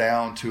it was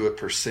down to a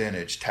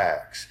percentage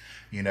tax.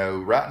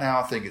 Right now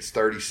I think it's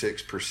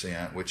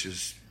 36%, which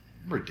is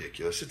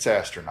ridiculous. It's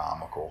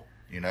astronomical,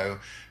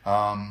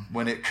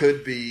 when it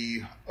could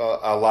be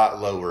a lot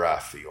lower, I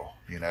feel.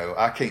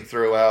 I can't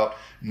throw out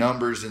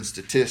numbers and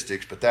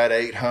statistics, but that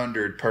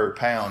 800 per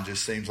pound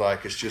just seems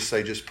like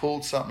they just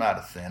pulled something out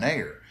of thin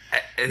air.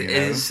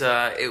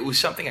 It was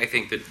something I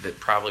think that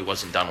probably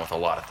wasn't done with a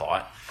lot of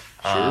thought.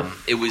 Sure.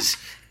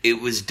 It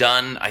was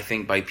done, I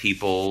think, by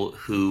people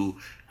who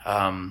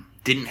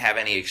didn't have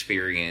any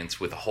experience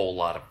with a whole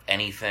lot of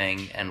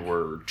anything and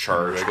were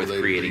charged with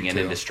creating an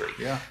industry.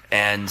 Yeah.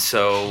 And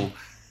so,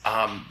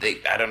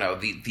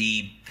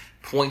 the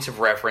points of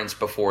reference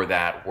before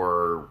that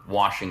were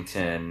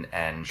Washington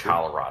and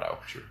Colorado.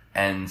 Sure.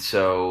 And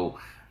so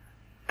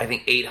I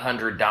think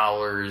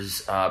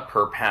 $800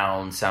 per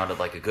pound sounded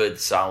like a good,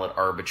 solid,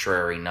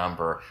 arbitrary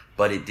number,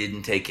 but it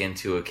didn't take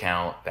into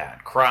account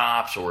bad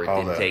crops, or it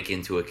didn't take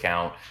into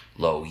account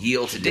low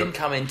yields. It didn't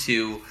come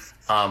into,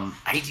 I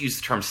hate to use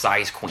the term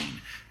size queen,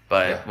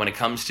 but when it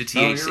comes to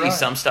THC,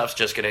 some stuff's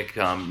just going to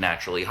come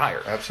naturally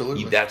higher.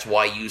 Absolutely. That's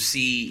why you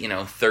see,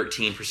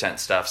 13%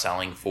 stuff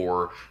selling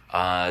for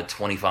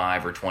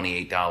 $25 or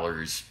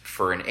 $28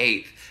 for an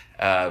eighth.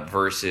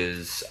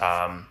 versus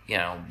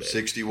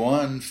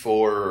 61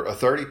 for a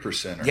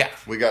 30%er. Yeah,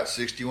 we got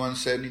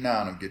 61.79.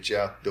 I'll get you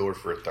out the door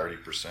for a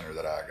 30%er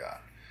that I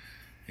got.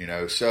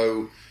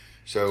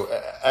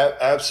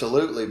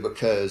 Absolutely,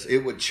 because it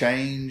would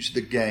change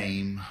the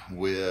game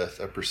with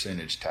a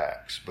percentage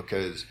tax,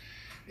 because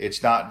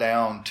it's not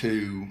down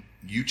to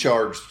you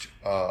charged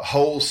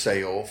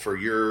wholesale for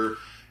your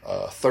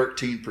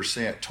 13%,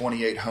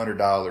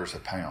 $2,800 a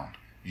pound.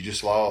 You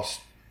just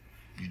lost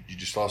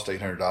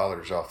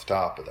 $800 off the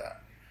top of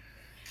that.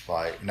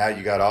 Like, now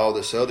you got all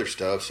this other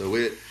stuff. So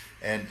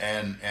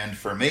and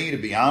for me, to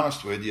be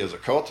honest with you, as a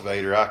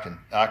cultivator, I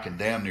can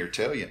damn near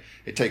tell you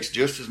it takes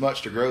just as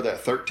much to grow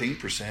that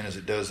 13% as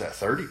it does that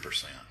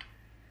 30%.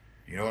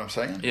 You know what I'm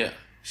saying? Yeah.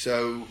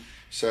 So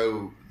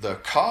the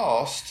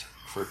cost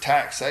for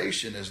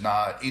taxation is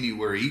not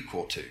anywhere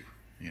equal to,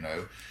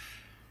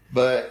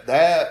 but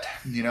that,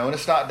 and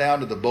it's not down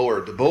to the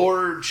board. The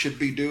board should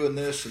be doing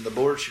this and the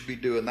board should be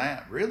doing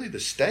that. Really, the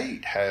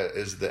state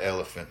is the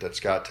elephant that's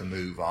got to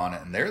move on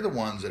it. And they're the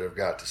ones that have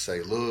got to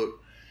say,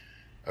 look,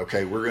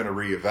 okay, we're going to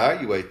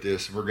reevaluate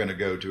this and we're going to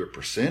go to a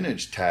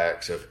percentage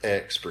tax of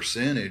X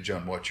percentage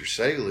on what your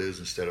sale is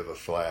instead of a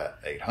flat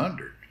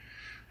 800.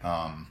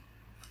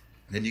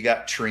 Then you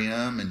got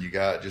trim and you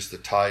got just the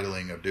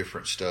titling of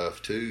different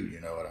stuff too,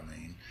 you know what I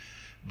mean?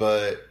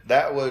 But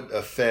that would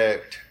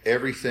affect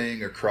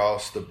everything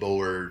across the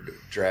board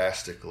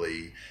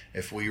drastically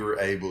if we were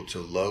able to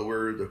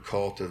lower the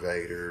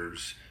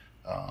cultivators'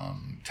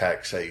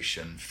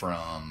 taxation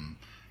from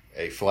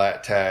a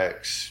flat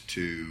tax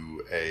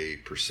to a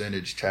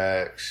percentage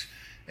tax.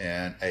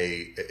 And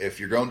if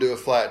you're going to do a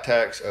flat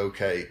tax,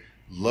 okay,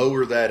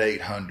 lower that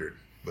 800,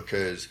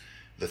 because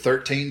the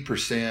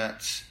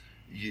 13%,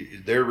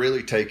 they're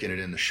really taking it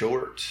in the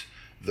shorts.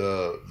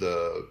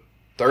 The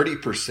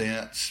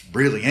 30%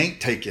 really ain't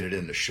taking it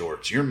in the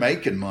shorts. You're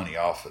making money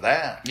off of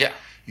that. Yeah.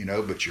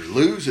 But you're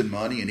losing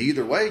money, and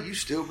either way, you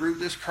still grew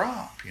this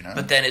crop,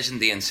 But then isn't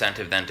the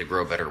incentive then to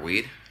grow better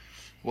weed?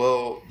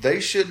 Well, they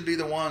shouldn't be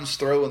the ones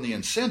throwing the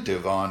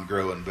incentive on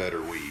growing better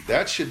weed.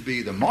 That should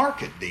be the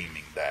market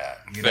deeming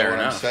that. You know what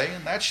I'm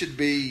saying? That should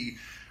be,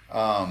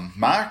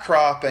 my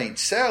crop ain't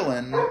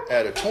selling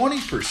at a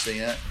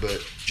 20%,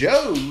 but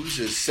Joe's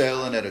is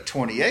selling at a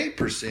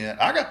 28%.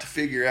 I got to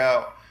figure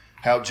out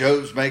how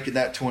Joe's making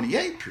that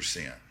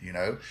 28%.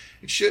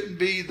 It shouldn't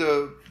be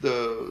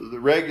the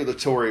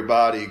regulatory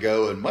body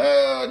going,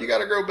 well, you got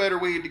to grow better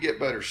weed to get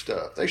better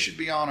stuff. They should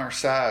be on our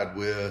side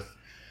with,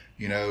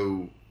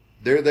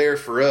 they're there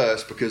for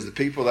us, because the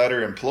people that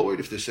are employed,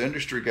 if this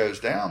industry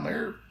goes down,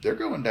 they're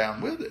going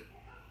down with it.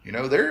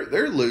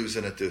 They're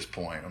losing at this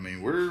point. I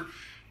mean, we're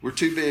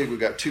too big. We've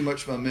got too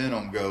much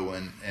momentum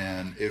going,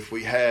 and if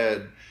we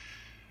had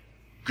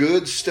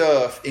good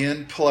stuff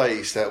in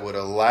place that would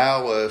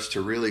allow us to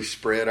really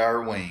spread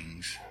our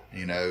wings,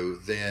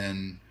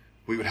 then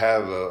we would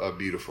have a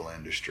beautiful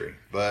industry.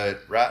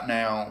 But right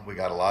now, we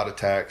got a lot of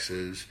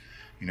taxes.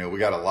 We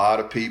got a lot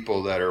of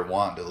people that are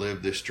wanting to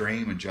live this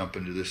dream and jump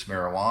into this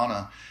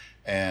marijuana,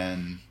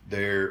 and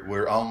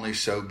we're only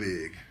so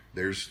big.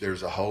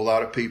 There's a whole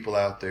lot of people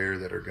out there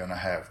that are going to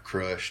have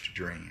crushed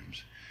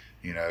dreams,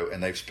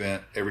 and they've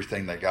spent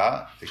everything they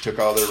got. They took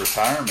all their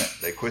retirement.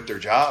 They quit their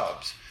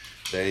jobs.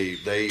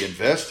 They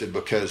invested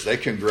because they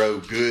can grow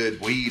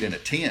good weed in a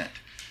tent.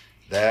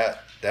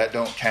 That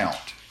don't count.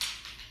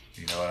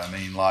 You know what I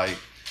mean? Like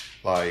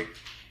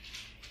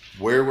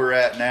where we're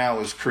at now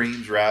is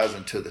cream's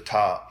rising to the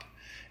top,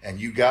 and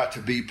you got to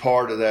be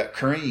part of that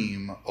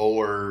cream,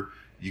 or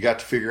you got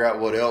to figure out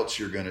what else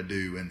you're going to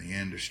do in the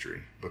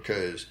industry,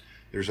 because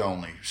there's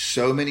only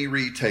so many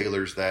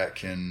retailers that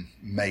can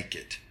make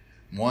it.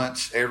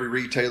 Once every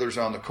retailer's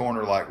on the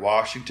corner like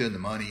Washington, the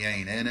money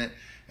ain't in it.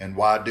 And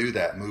why do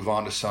that? Move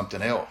on to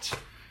something else.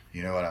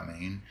 You know what I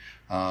mean?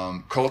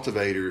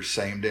 Cultivators,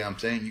 same damn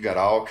thing. You got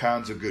all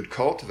kinds of good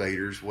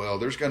cultivators. Well,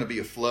 there's going to be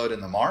a flood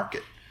in the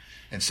market,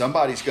 and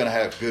somebody's going to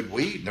have good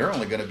weed, and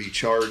they're going to be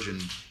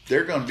charging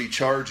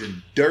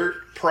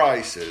dirt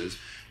prices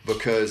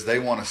because they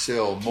want to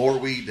sell more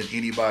weed than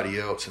anybody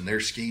else, and their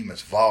scheme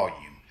is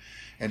volume.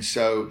 And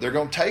so they're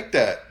going to take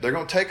that. They're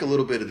going to take a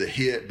little bit of the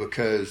hit,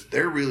 because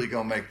they're really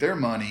going to make their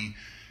money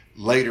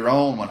later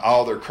on when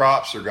all their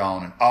crops are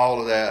gone and all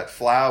of that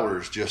flower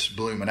is just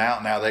blooming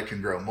out. Now they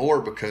can grow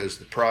more because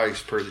the price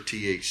per the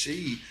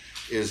THC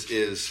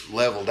is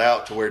leveled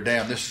out to where,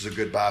 damn, this is a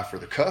good buy for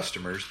the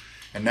customers.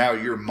 And now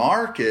your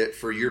market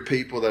for your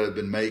people that have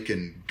been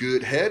making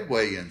good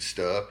headway and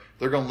stuff,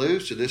 they're going to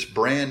lose to this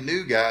brand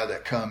new guy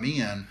that come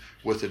in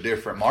with a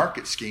different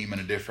market scheme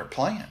and a different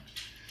plan.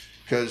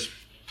 Because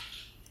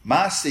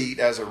my seat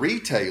as a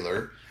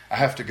retailer, I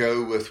have to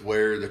go with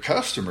where the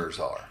customers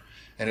are.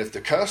 And if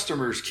the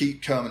customers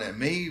keep coming at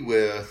me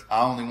with,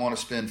 I only want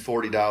to spend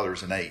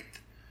 $40 an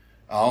eighth.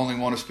 I only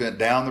want to spend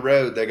down the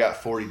road, they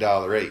got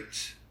 $40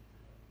 eighths,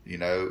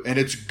 and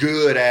it's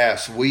good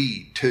ass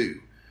weed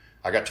too.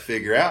 I got to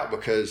figure out,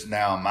 because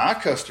now my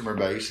customer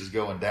base is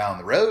going down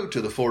the road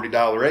to the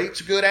 $40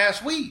 eighths, good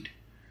ass weed,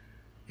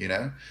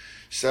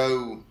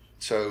 So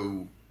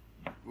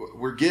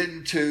we're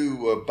getting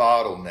to a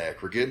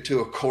bottleneck. We're getting to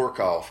a cork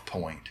off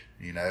point,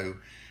 you know.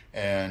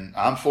 And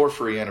I'm for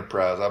free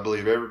enterprise. I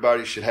believe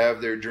everybody should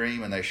have their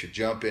dream and they should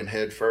jump in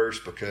head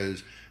first,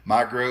 because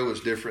my grow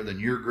is different than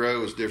your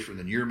grow, is different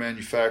than your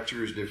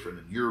manufacturer, is different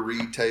than your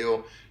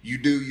retail. You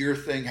do your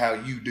thing how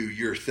you do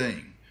your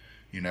thing,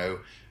 you know.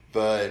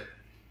 But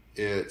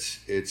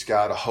it's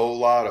got a whole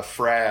lot of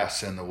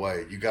frass in the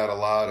way. You got a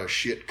lot of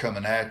shit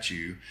coming at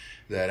you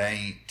that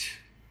ain't,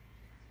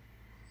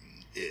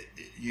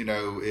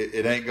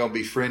 it ain't going to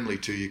be friendly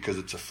to you, because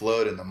it's a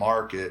flood in the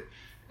market.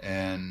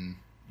 And,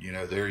 you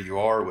know, there you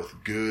are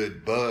with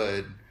good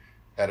bud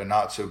at a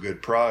not so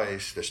good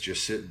price that's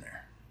just sitting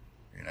there,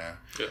 you know.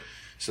 Yeah.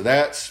 So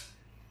that's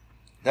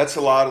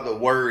a lot of the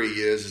worry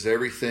is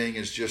everything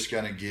is just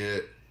going to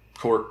get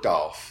corked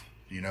off,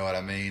 you know what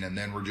I mean? And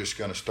then we're just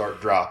going to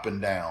start dropping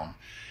down.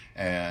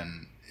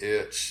 And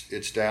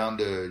it's down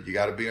to, you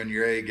got to be on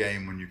your A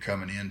game when you're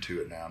coming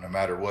into it now, no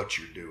matter what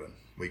you're doing.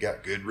 We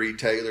got good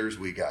retailers,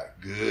 we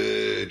got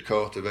good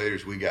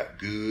cultivators, we got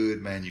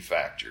good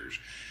manufacturers.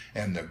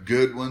 And the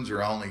good ones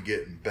are only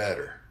getting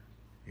better.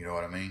 You know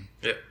what I mean?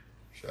 Yeah.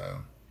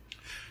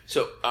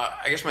 So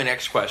I guess my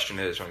next question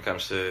is, when it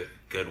comes to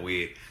good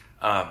weed,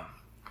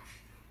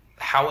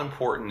 how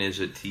important is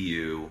it to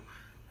you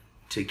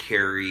to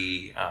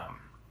carry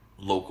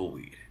local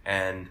weed?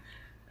 And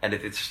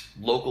if it's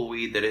local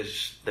weed that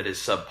is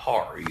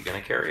subpar, are you going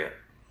to carry it?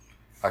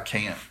 I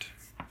can't.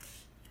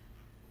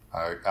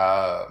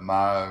 I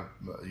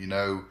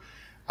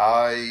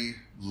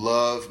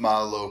love my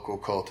local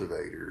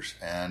cultivators,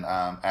 and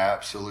I'm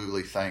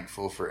absolutely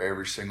thankful for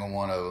every single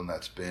one of them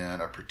that's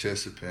been a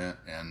participant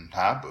in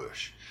High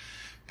Bush.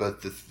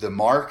 But the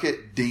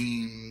market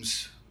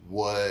deems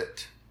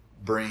what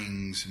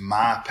brings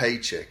my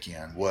paycheck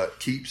in, what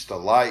keeps the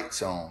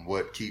lights on,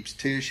 what keeps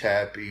Tish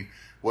happy,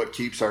 what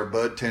keeps our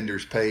bud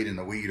tenders paid, and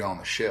the weed on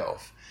the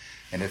shelf.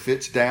 And if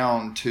it's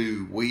down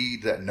to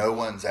weed that no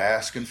one's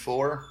asking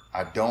for,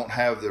 I don't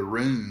have the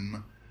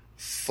room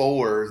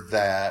for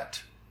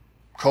that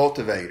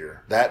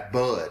cultivator, that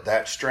bud,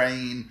 that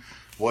strain,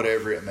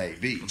 whatever it may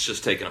be. It's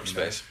just taking up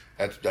space.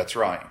 That's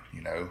right.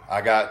 You know,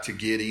 I got to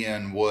get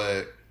in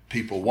what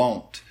people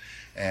want.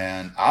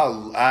 And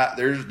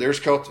there's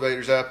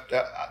cultivators out,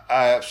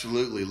 I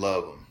absolutely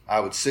love them. I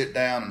would sit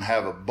down and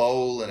have a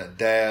bowl and a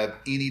dab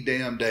any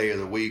damn day of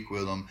the week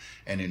with them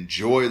and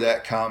enjoy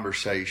that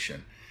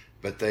conversation.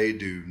 But they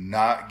do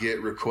not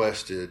get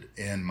requested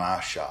in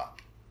my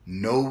shop.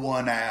 No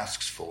one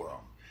asks for them.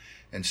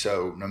 And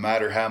so no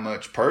matter how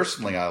much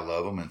personally I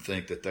love them and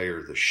think that they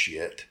are the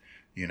shit,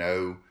 you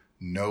know,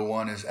 no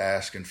one is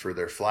asking for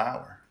their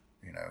flower,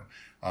 you know.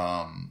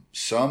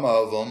 Some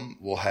of them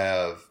will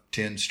have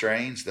 10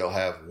 strains. They'll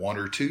have 1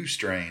 or 2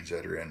 strains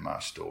that are in my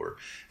store.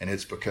 And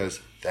it's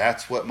because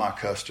that's what my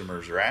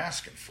customers are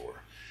asking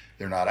for.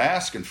 They're not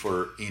asking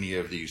for any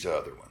of these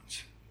other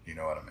ones. You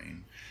know what I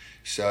mean?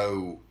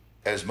 So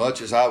as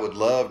much as I would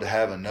love to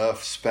have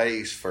enough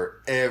space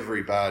for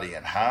everybody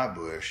in High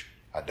Bush,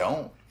 I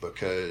don't,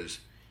 because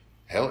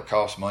hell, it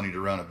costs money to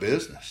run a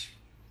business,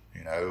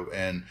 you know,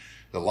 and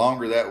the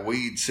longer that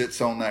weed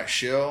sits on that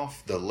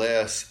shelf, the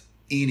less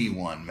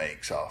anyone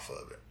makes off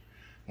of it.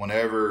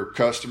 Whenever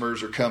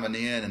customers are coming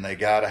in and they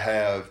got to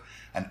have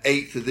an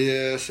 1/8 of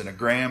this and a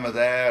gram of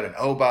that, and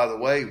oh, by the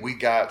way, we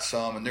got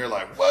some, and they're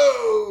like,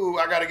 whoa,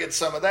 I got to get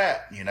some of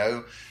that, you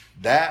know,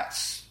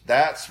 that's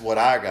what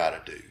I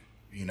got to do,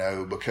 you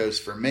know, because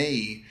for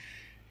me,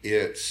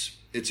 it's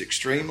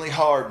extremely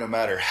hard, no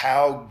matter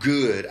how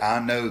good I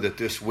know that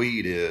this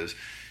weed is,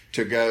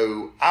 to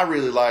go, I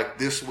really like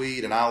this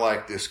weed and I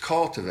like this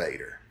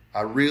cultivator.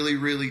 I really,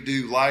 really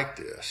do like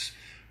this.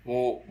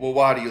 Well,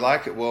 why do you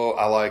like it? Well,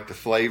 I like the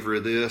flavor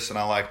of this and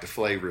I like the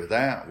flavor of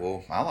that.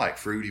 Well, I like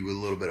fruity with a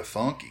little bit of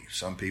funky.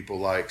 Some people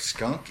like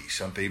skunky.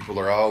 Some people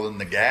are all in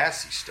the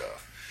gassy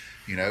stuff,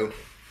 you know.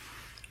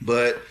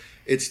 But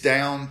it's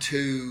down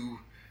to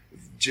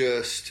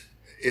just,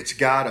 it's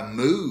got to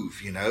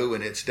move, you know,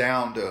 and it's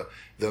down to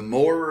the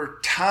more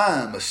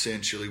time,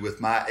 essentially,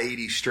 with my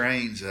 80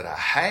 strains that I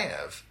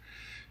have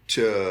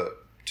to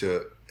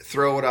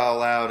throw it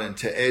all out and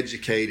to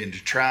educate and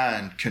to try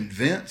and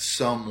convince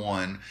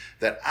someone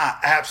that I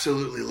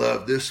absolutely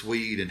love this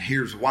weed and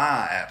here's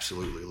why I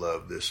absolutely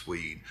love this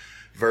weed,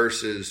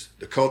 versus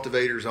the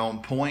cultivator's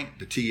on point,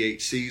 the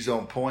THC's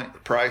on point, the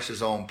price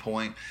is on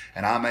point,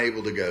 and I'm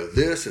able to go,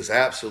 this is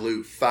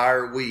absolute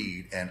fire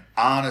weed, and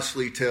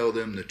honestly tell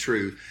them the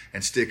truth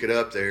and stick it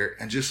up there.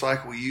 And just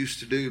like we used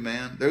to do,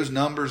 man, those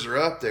numbers are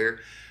up there.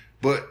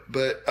 But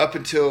up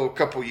until a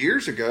couple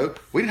years ago,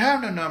 we didn't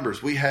have no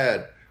numbers. We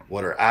had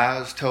what our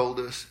eyes told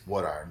us,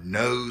 what our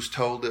nose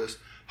told us.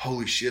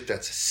 Holy shit,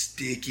 that's a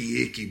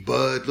sticky, icky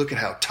bud. Look at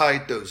how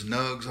tight those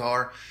nugs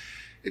are.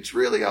 It's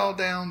really all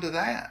down to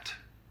that.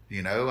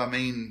 You know, I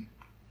mean,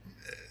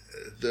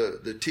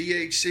 the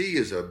THC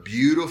is a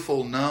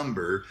beautiful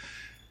number.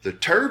 The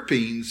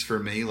terpenes, for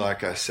me,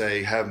 like I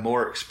say, have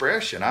more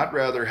expression. I'd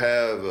rather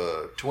have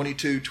a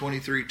 22,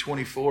 23,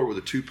 24 with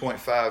a 2.5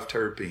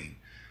 terpene.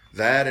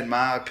 That, in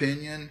my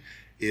opinion,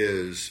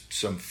 is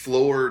some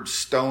floored,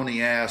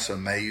 stony ass,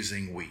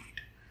 amazing weed.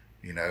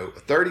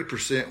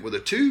 30% with a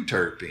 2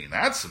 terpene,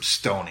 that's some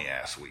stony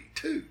ass weed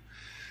too.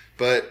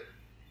 But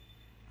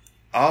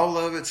all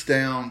of it's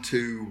down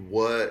to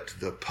what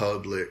the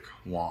public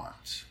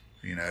wants,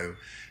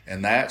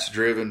 and that's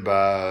driven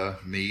by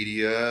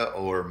media,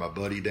 or my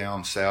buddy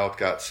down south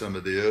got some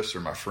of this, or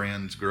my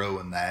friends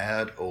growing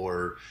that,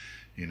 or,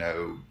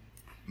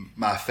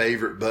 my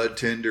favorite bud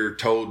tender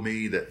told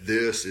me that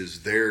this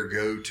is their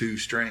go-to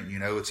strain.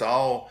 It's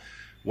all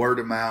word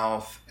of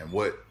mouth and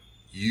what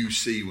you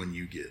see when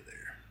you get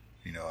there.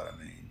 You know what I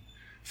mean?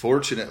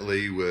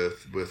 Fortunately,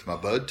 with my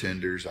bud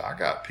tenders, I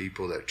got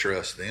people that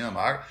trust them.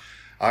 I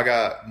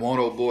got one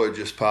old boy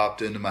just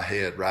popped into my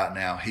head right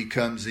now. He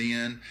comes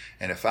in,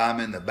 and if I'm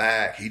in the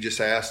back, he just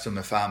asks them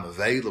if I'm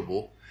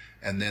available,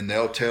 and then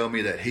they'll tell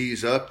me that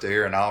he's up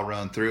there, and I'll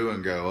run through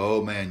and go,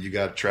 oh man, you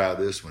got to try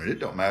this one. It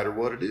don't matter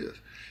what it is.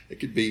 It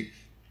could be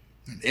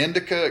an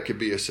indica, it could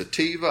be a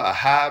sativa, a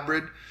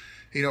hybrid.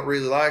 He don't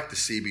really like the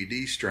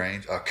CBD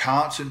strains, a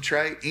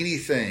concentrate,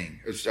 anything.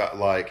 It's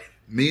like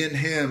me and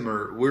him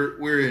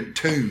we're in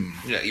tune.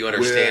 Yeah, you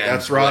understand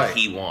that's right. what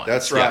he wants.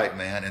 That's right,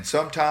 man. And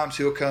sometimes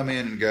he'll come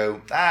in and go,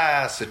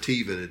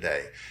 sativa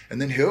today. And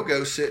then he'll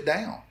go sit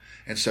down.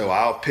 And so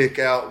I'll pick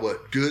out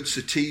what good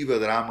sativa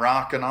that I'm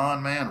rocking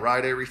on, man,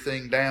 write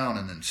everything down,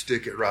 and then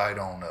stick it right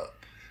on up.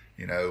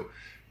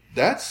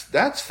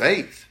 That's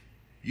faith.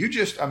 You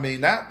just,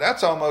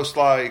 that's almost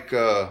like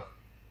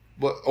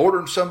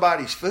ordering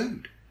somebody's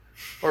food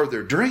or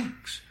their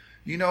drinks.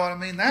 You know what I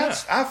mean?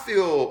 I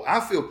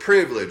feel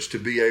privileged to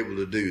be able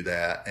to do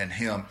that, and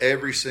him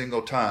every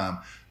single time.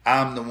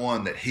 I'm the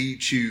one that he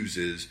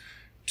chooses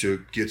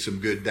to get some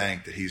good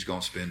dank that he's going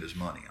to spend his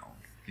money on.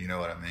 You know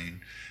what I mean?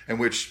 And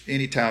which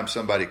anytime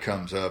somebody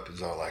comes up and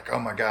is all like, oh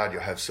my God,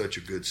 you'll have such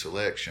a good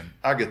selection,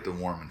 I get the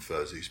warm and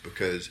fuzzies,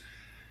 because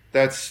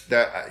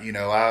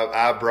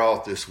I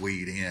brought this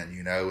weed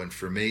in, and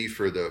for me,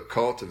 for the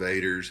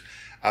cultivators,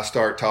 I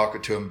start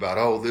talking to them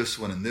about, this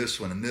one and this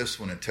one and this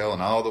one, and telling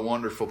all the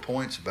wonderful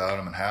points about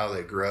them and how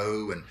they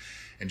grow and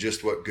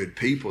just what good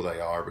people they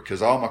are,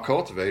 because all my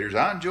cultivators,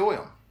 I enjoy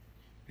them.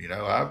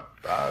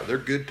 They're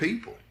good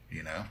people,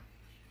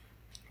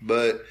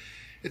 but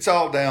it's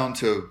all down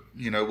to,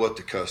 what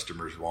the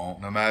customers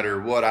want. No matter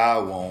what I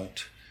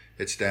want,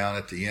 it's down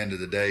at the end of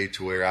the day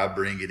to where I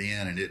bring it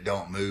in and it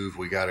don't move.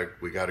 We gotta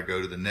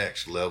go to the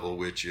next level,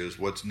 which is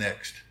what's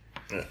next.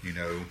 Yeah.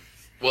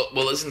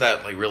 Well, isn't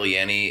that like really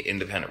any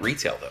independent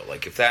retail though?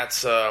 Like if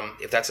that's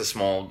a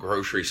small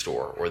grocery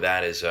store, or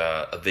that is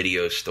a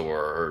video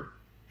store, or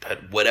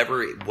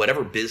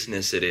whatever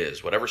business it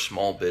is, whatever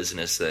small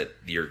business that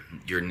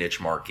your niche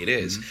market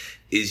is,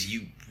 is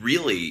you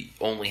really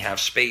only have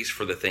space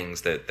for the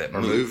things that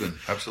are move. Moving.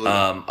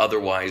 Absolutely.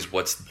 Otherwise,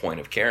 what's the point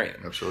of carrying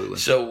them? Absolutely.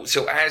 So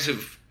as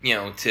of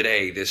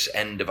today, this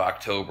end of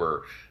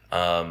October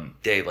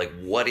day, like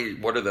what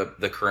are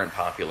the current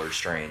popular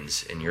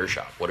strains in your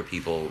shop? What are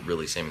people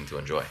really seeming to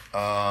enjoy?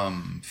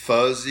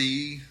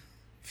 Fuzzy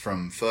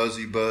from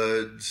Fuzzy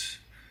Buds.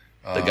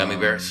 The gummy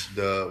bears?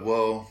 The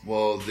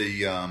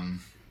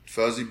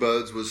Fuzzy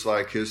Buds was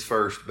like his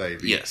first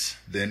baby. Yes.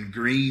 Then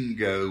Green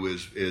Go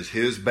is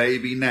his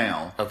baby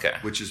now. Okay.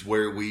 Which is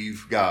where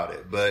we've got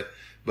it. But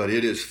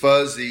it is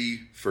Fuzzy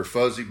for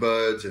Fuzzy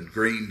Buds and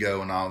Green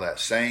Go and all that.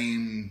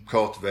 Same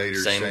cultivator,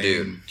 same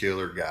dude.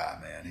 Killer guy,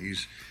 man.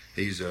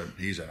 He's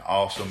an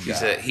awesome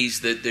guy. He's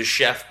the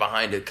chef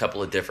behind a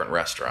couple of different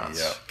restaurants.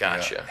 Yeah,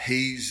 gotcha.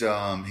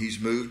 Yeah. He's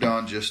moved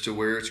on just to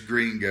where it's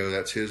Green Go.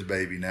 That's his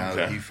baby now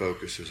that he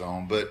focuses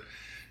on.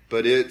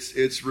 But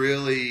it's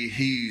really,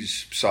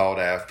 he's sought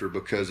after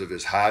because of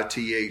his high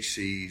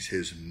THCs,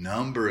 his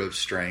number of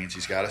strains.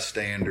 He's got a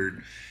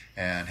standard,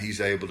 and he's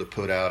able to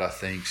put out, I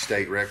think,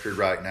 state record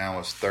right now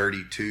is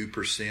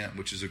 32%,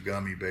 which is a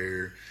gummy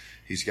bear.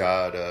 He's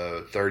got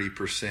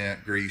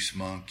 30% grease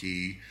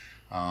monkey.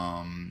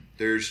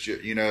 There's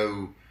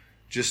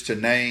just to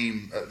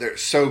name,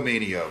 there's so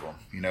many of them,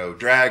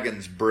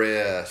 Dragon's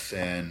Breath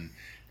and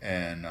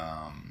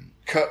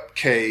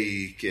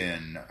Cupcake,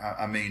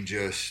 and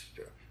just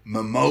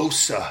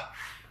Mimosa,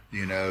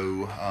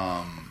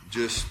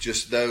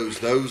 just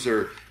those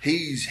are,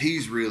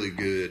 he's really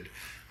good.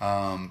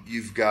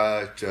 You've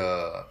got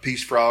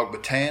Peace Frog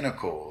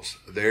Botanicals.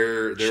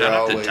 They're shout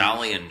out always, to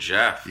Dolly and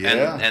Jeff,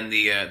 and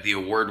the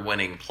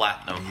award-winning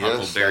Platinum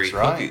Huckleberry that's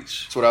right.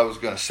 Cookies. That's what I was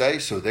going to say.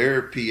 So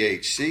their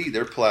PHC,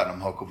 their Platinum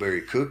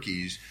Huckleberry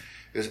Cookies,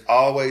 is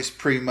always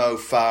primo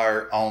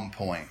fire on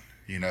point.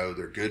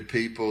 They're good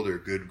people. They're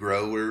good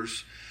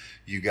growers.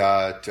 You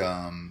got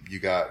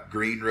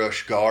Green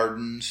Rush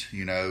Gardens.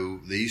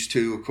 These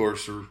two, of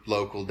course, are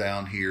local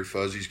down here.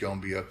 Fuzzy's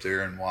going to be up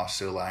there in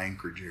Wasilla,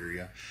 Anchorage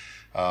area.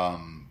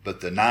 But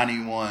the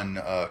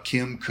 91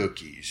 Kim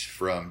cookies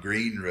from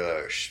Green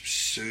Rush,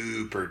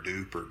 super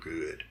duper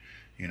good.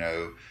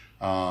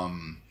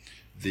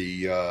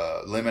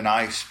 The Lemon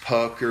Ice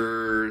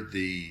Pucker,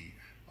 the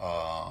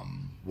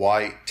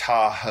White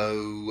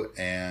Tahoe,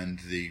 and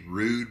the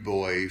Rude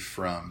Boy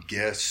from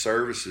Guest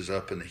Services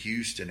up in the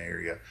Houston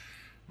area.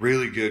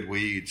 really good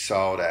weed,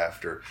 sought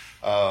after.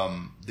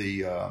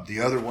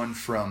 The other one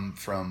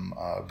from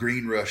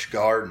Green Rush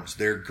Gardens,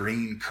 their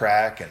Green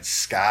Crack and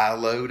Sky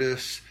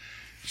Lotus,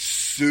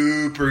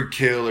 super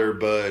killer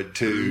bud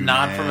too.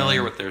 Not man.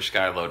 familiar with their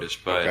Sky Lotus,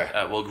 but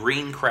Okay.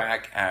 Green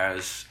Crack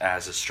as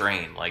a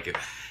strain,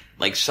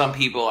 like some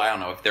people, I don't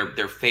know if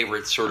their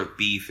favorite sort of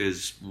beef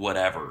is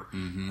whatever,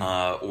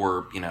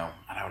 or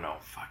I don't know,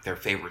 their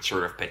favorite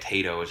sort of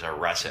potato is a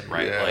russet,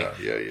 right?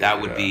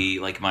 That would be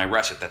like my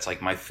russet. That's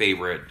like my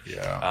favorite.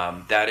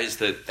 Yeah. That is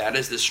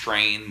the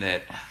strain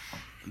that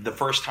the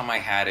first time I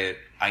had it,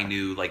 I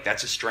knew like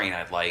that's a strain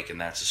I'd like, and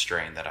that's a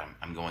strain that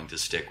I'm going to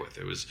stick with.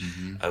 It was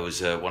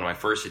one of my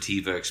first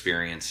sativa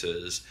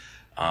experiences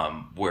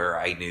where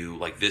I knew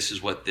like this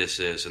is what this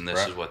is, and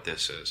this is what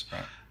this is.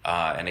 Right.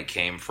 And it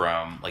came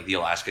from like the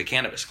Alaska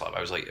Cannabis Club.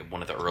 I was like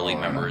one of the early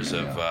members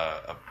of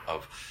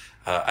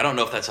I don't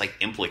know if that's like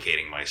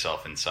implicating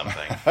myself in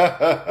something.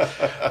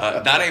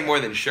 Not any more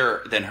than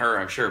her,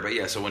 I'm sure. But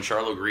yeah, so when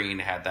Charlotte Green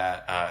had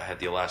that, had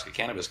the Alaska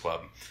Cannabis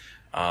Club,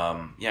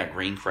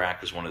 Green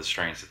Crack was one of the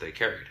strains that they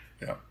carried.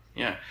 Yeah.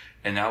 Yeah.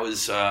 And that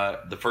was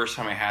the first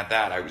time I had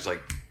that, I was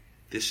like,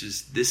 this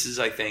is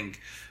I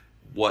think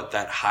what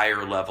that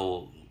higher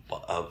level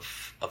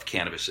of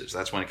cannabis is.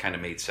 That's when it kind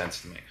of made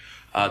sense to me.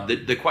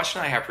 The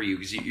question I have for you,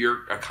 because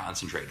you're a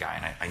concentrate guy,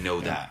 and I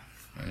know that.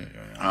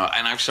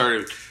 And I've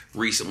started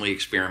recently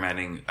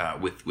experimenting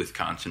with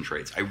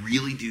concentrates. I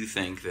really do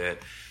think that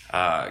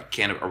are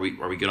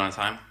we good on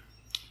time?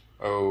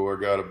 Oh, I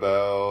got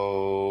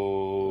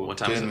about What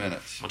time 10 is it?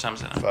 minutes. What time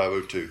is it?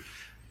 5:02.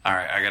 All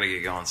right, I got to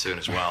get going soon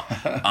as well.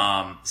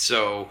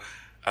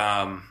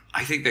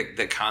 I think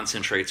that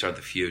concentrates are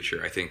the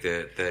future. I think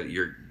that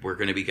we're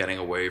going to be getting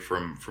away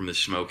from the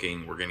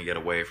smoking. We're going to get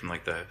away from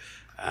like the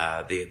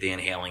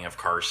inhaling of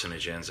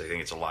carcinogens. I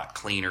think it's a lot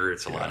cleaner.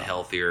 It's a lot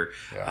healthier.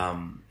 Yeah.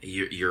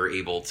 You're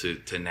able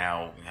to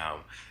now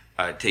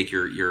take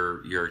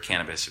your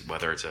cannabis,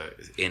 whether it's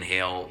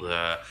inhale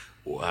the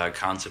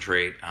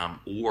concentrate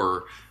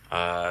or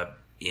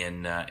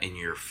in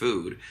your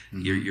food.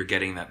 You're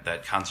getting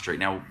that concentrate.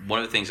 Now, one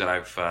of the things that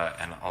I've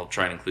and I'll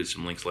try and include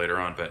some links later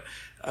on, but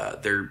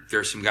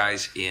there's some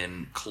guys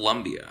in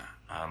Colombia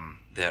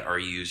that are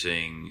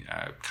using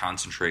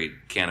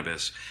concentrate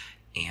cannabis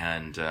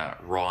and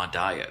raw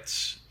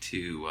diets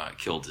to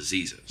kill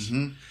diseases.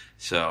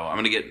 So I'm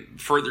going to get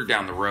further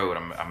down the road.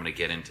 I'm going to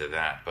get into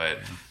that, but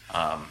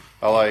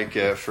I like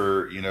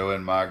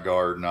in my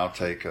garden, I'll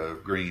take a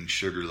green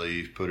sugar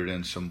leaf, put it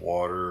in some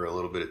water, a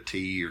little bit of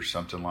tea or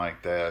something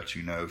like that,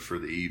 for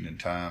the evening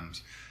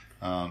times.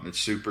 It's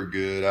super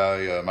good.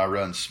 I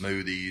run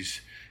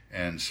smoothies,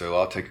 and so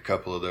I'll take a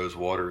couple of those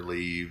water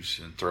leaves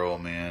and throw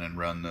them in and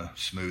run the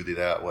smoothie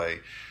that way.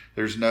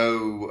 There's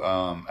no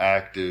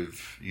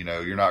active,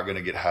 you're not going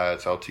to get high.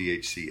 It's all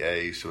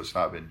THCA, so it's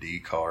not been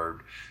decarbed.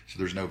 So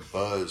there's no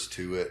buzz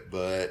to it.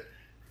 But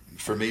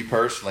for me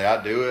personally,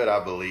 I do it. I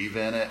believe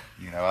in it.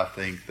 I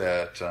think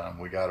that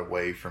we got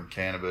away from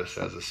cannabis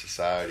as a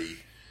society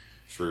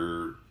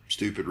for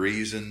stupid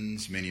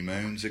reasons many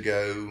moons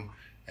ago.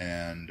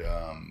 And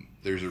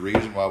there's a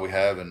reason why we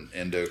have an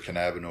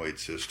endocannabinoid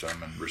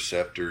system and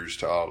receptors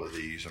to all of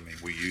these. I mean,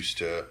 we used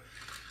to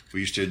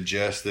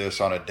ingest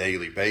this on a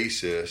daily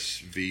basis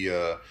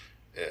via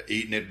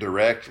eating it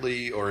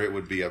directly, or it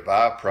would be a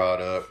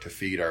byproduct to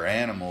feed our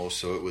animals.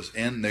 So it was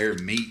in their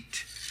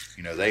meat.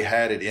 They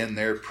had it in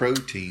their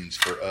proteins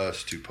for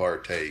us to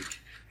partake.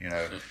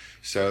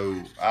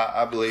 So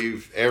I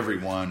believe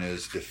everyone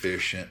is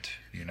deficient.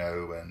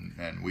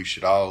 And we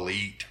should all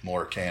eat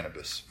more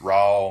cannabis,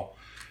 raw,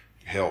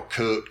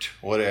 cooked,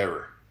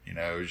 whatever.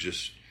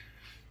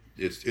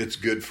 It's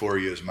good for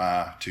you, is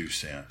my 2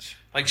 cents.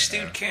 like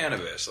stewed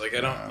cannabis. Like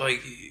I don't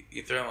like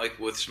you throw it like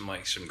with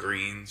some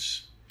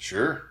greens.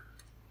 Sure.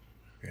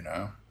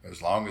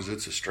 As long as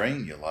it's a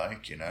strain you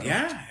like,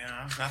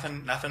 Yeah,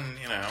 nothing,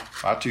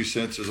 My 2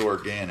 cents is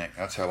organic.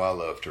 That's how I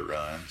love to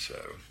run. So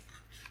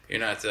You're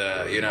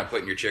not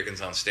putting your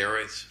chickens on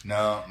steroids.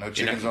 no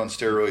chickens on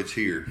steroids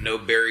here. No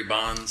Barry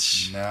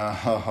Bonds.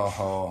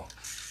 No.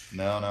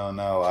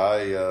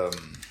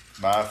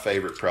 My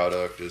favorite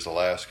product is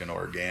Alaskan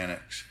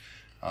Organics.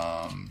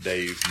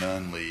 Dave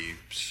Nunley,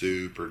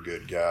 super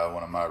good guy,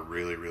 one of my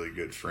really, really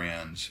good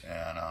friends,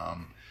 and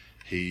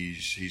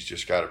he's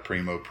just got a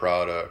primo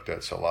product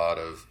that's a lot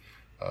of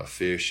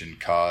fish and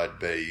cod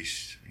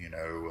based.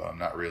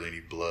 Not really any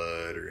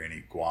blood or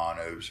any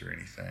guanos or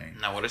anything.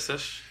 Now, what is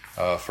this?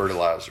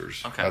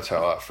 Fertilizers. Okay. That's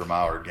how for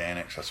my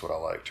organics, that's what I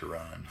like to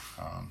run.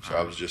 So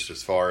I was just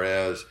as far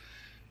as,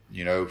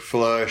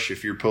 flush,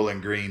 if you're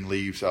pulling green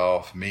leaves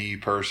off. Me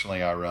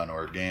personally, I run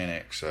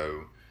organic.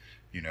 So,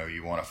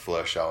 you want to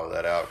flush all of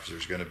that out because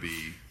there's going to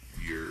be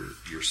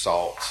your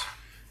salts.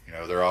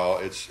 They're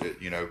all,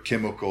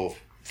 chemical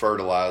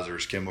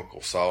fertilizers,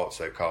 chemical salts,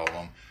 they call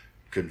them.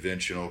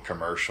 Conventional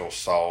commercial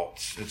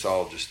salts. It's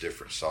all just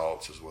different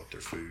salts is what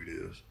their food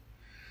is.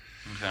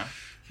 Okay.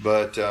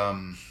 But,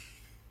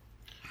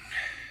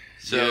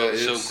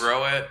 So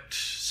grow it,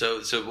 So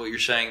what you're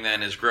saying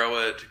then is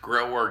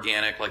grow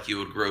organic like you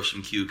would grow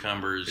some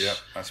cucumbers. Yep,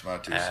 that's my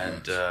 2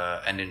 cents.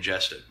 And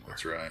ingest it.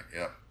 That's right.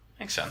 Yep.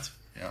 Makes sense.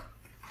 Yep.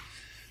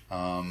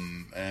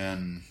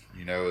 And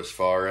as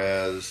far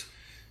as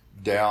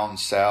down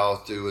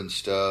south doing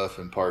stuff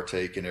and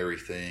partaking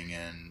everything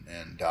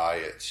and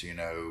diets,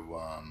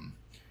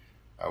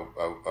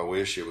 I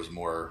wish it was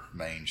more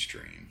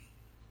mainstream,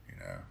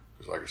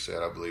 because like I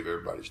said, I believe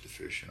everybody's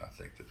deficient. I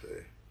think that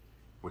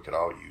we could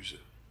all use it,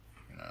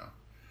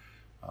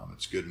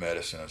 it's good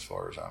medicine as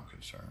far as I'm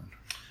concerned.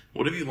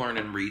 What have you learned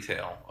in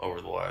retail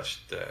over the last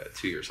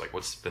 2 years? Like,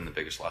 what's been the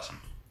biggest lesson?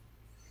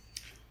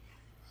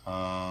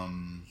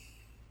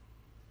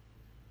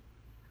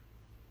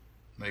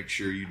 Make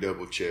sure you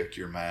double check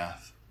your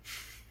math.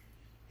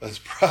 That's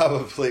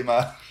probably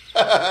my...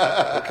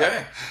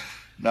 Okay.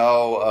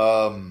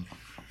 No,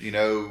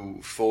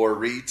 for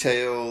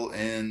retail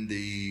in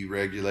the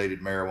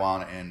regulated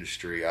marijuana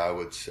industry, I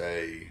would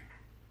say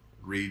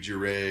read your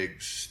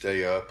regs,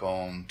 stay up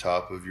on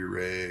top of your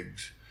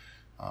regs.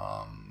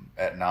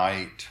 At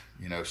night,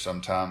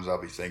 sometimes I'll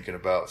be thinking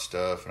about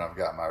stuff and I've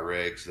got my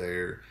regs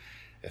there.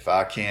 If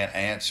I can't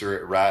answer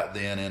it right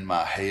then in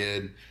my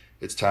head,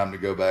 it's time to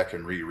go back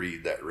and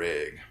reread that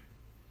reg.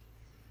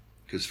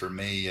 Because for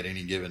me, at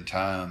any given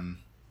time,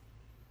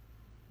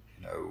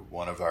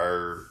 one of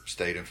our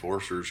state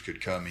enforcers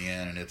could come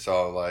in and it's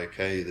all like,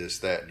 hey, this,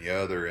 that, and the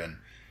other. And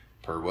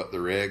per what the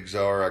regs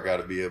are, I got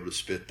to be able to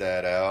spit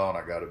that out.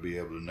 I got to be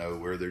able to know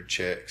where their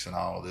checks and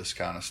all of this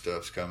kind of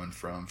stuff's coming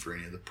from for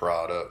any of the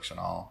products and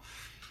all.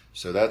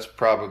 So that's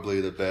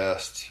probably the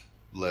best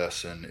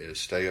lesson, is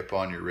stay up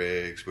on your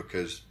regs,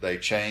 because they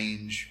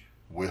change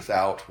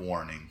without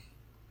warning.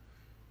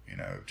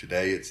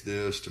 Today it's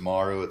this,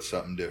 tomorrow it's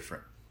something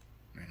different,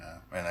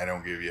 and they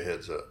don't give you a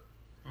heads up.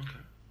 Okay.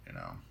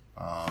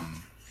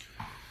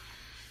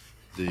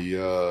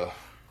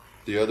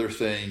 The other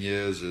thing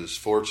is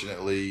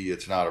fortunately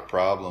it's not a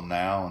problem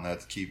now, and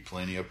that's keep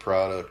plenty of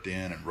product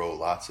in and roll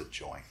lots of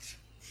joints.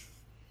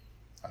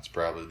 That's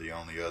probably the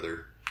only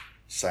other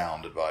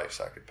sound advice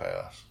I could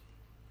pass.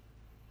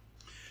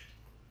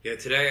 Yeah,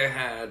 today I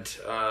had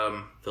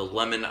the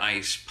lemon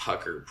ice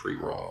pucker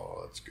pre-roll.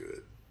 Oh, that's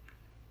good.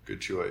 Good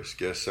choice.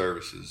 Guest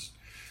Services.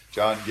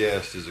 John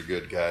Guest is a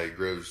good guy. He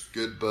grows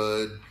good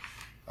bud.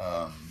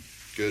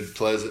 Good,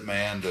 pleasant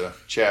man to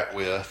chat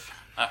with.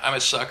 I'm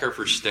a sucker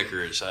for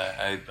stickers.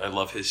 I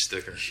love his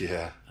stickers.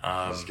 Yeah.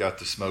 He's got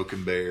the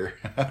smoking bear.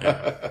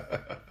 Yeah.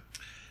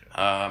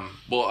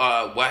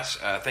 Wes,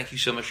 thank you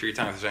so much for your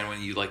time. Is there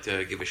anyone you'd like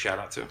to give a shout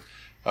out to?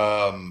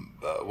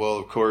 Well,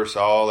 of course,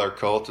 all our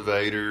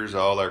cultivators,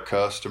 all our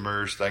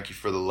customers, thank you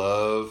for the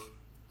love.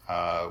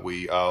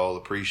 We all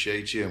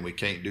appreciate you, and we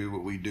can't do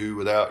what we do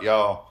without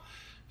y'all.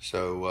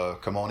 So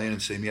come on in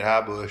and see me at High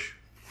Bush.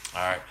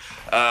 All right.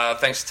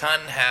 Thanks a ton,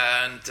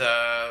 and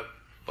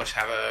let's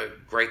have a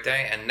great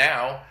day. And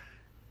now,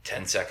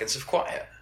 10 seconds of quiet.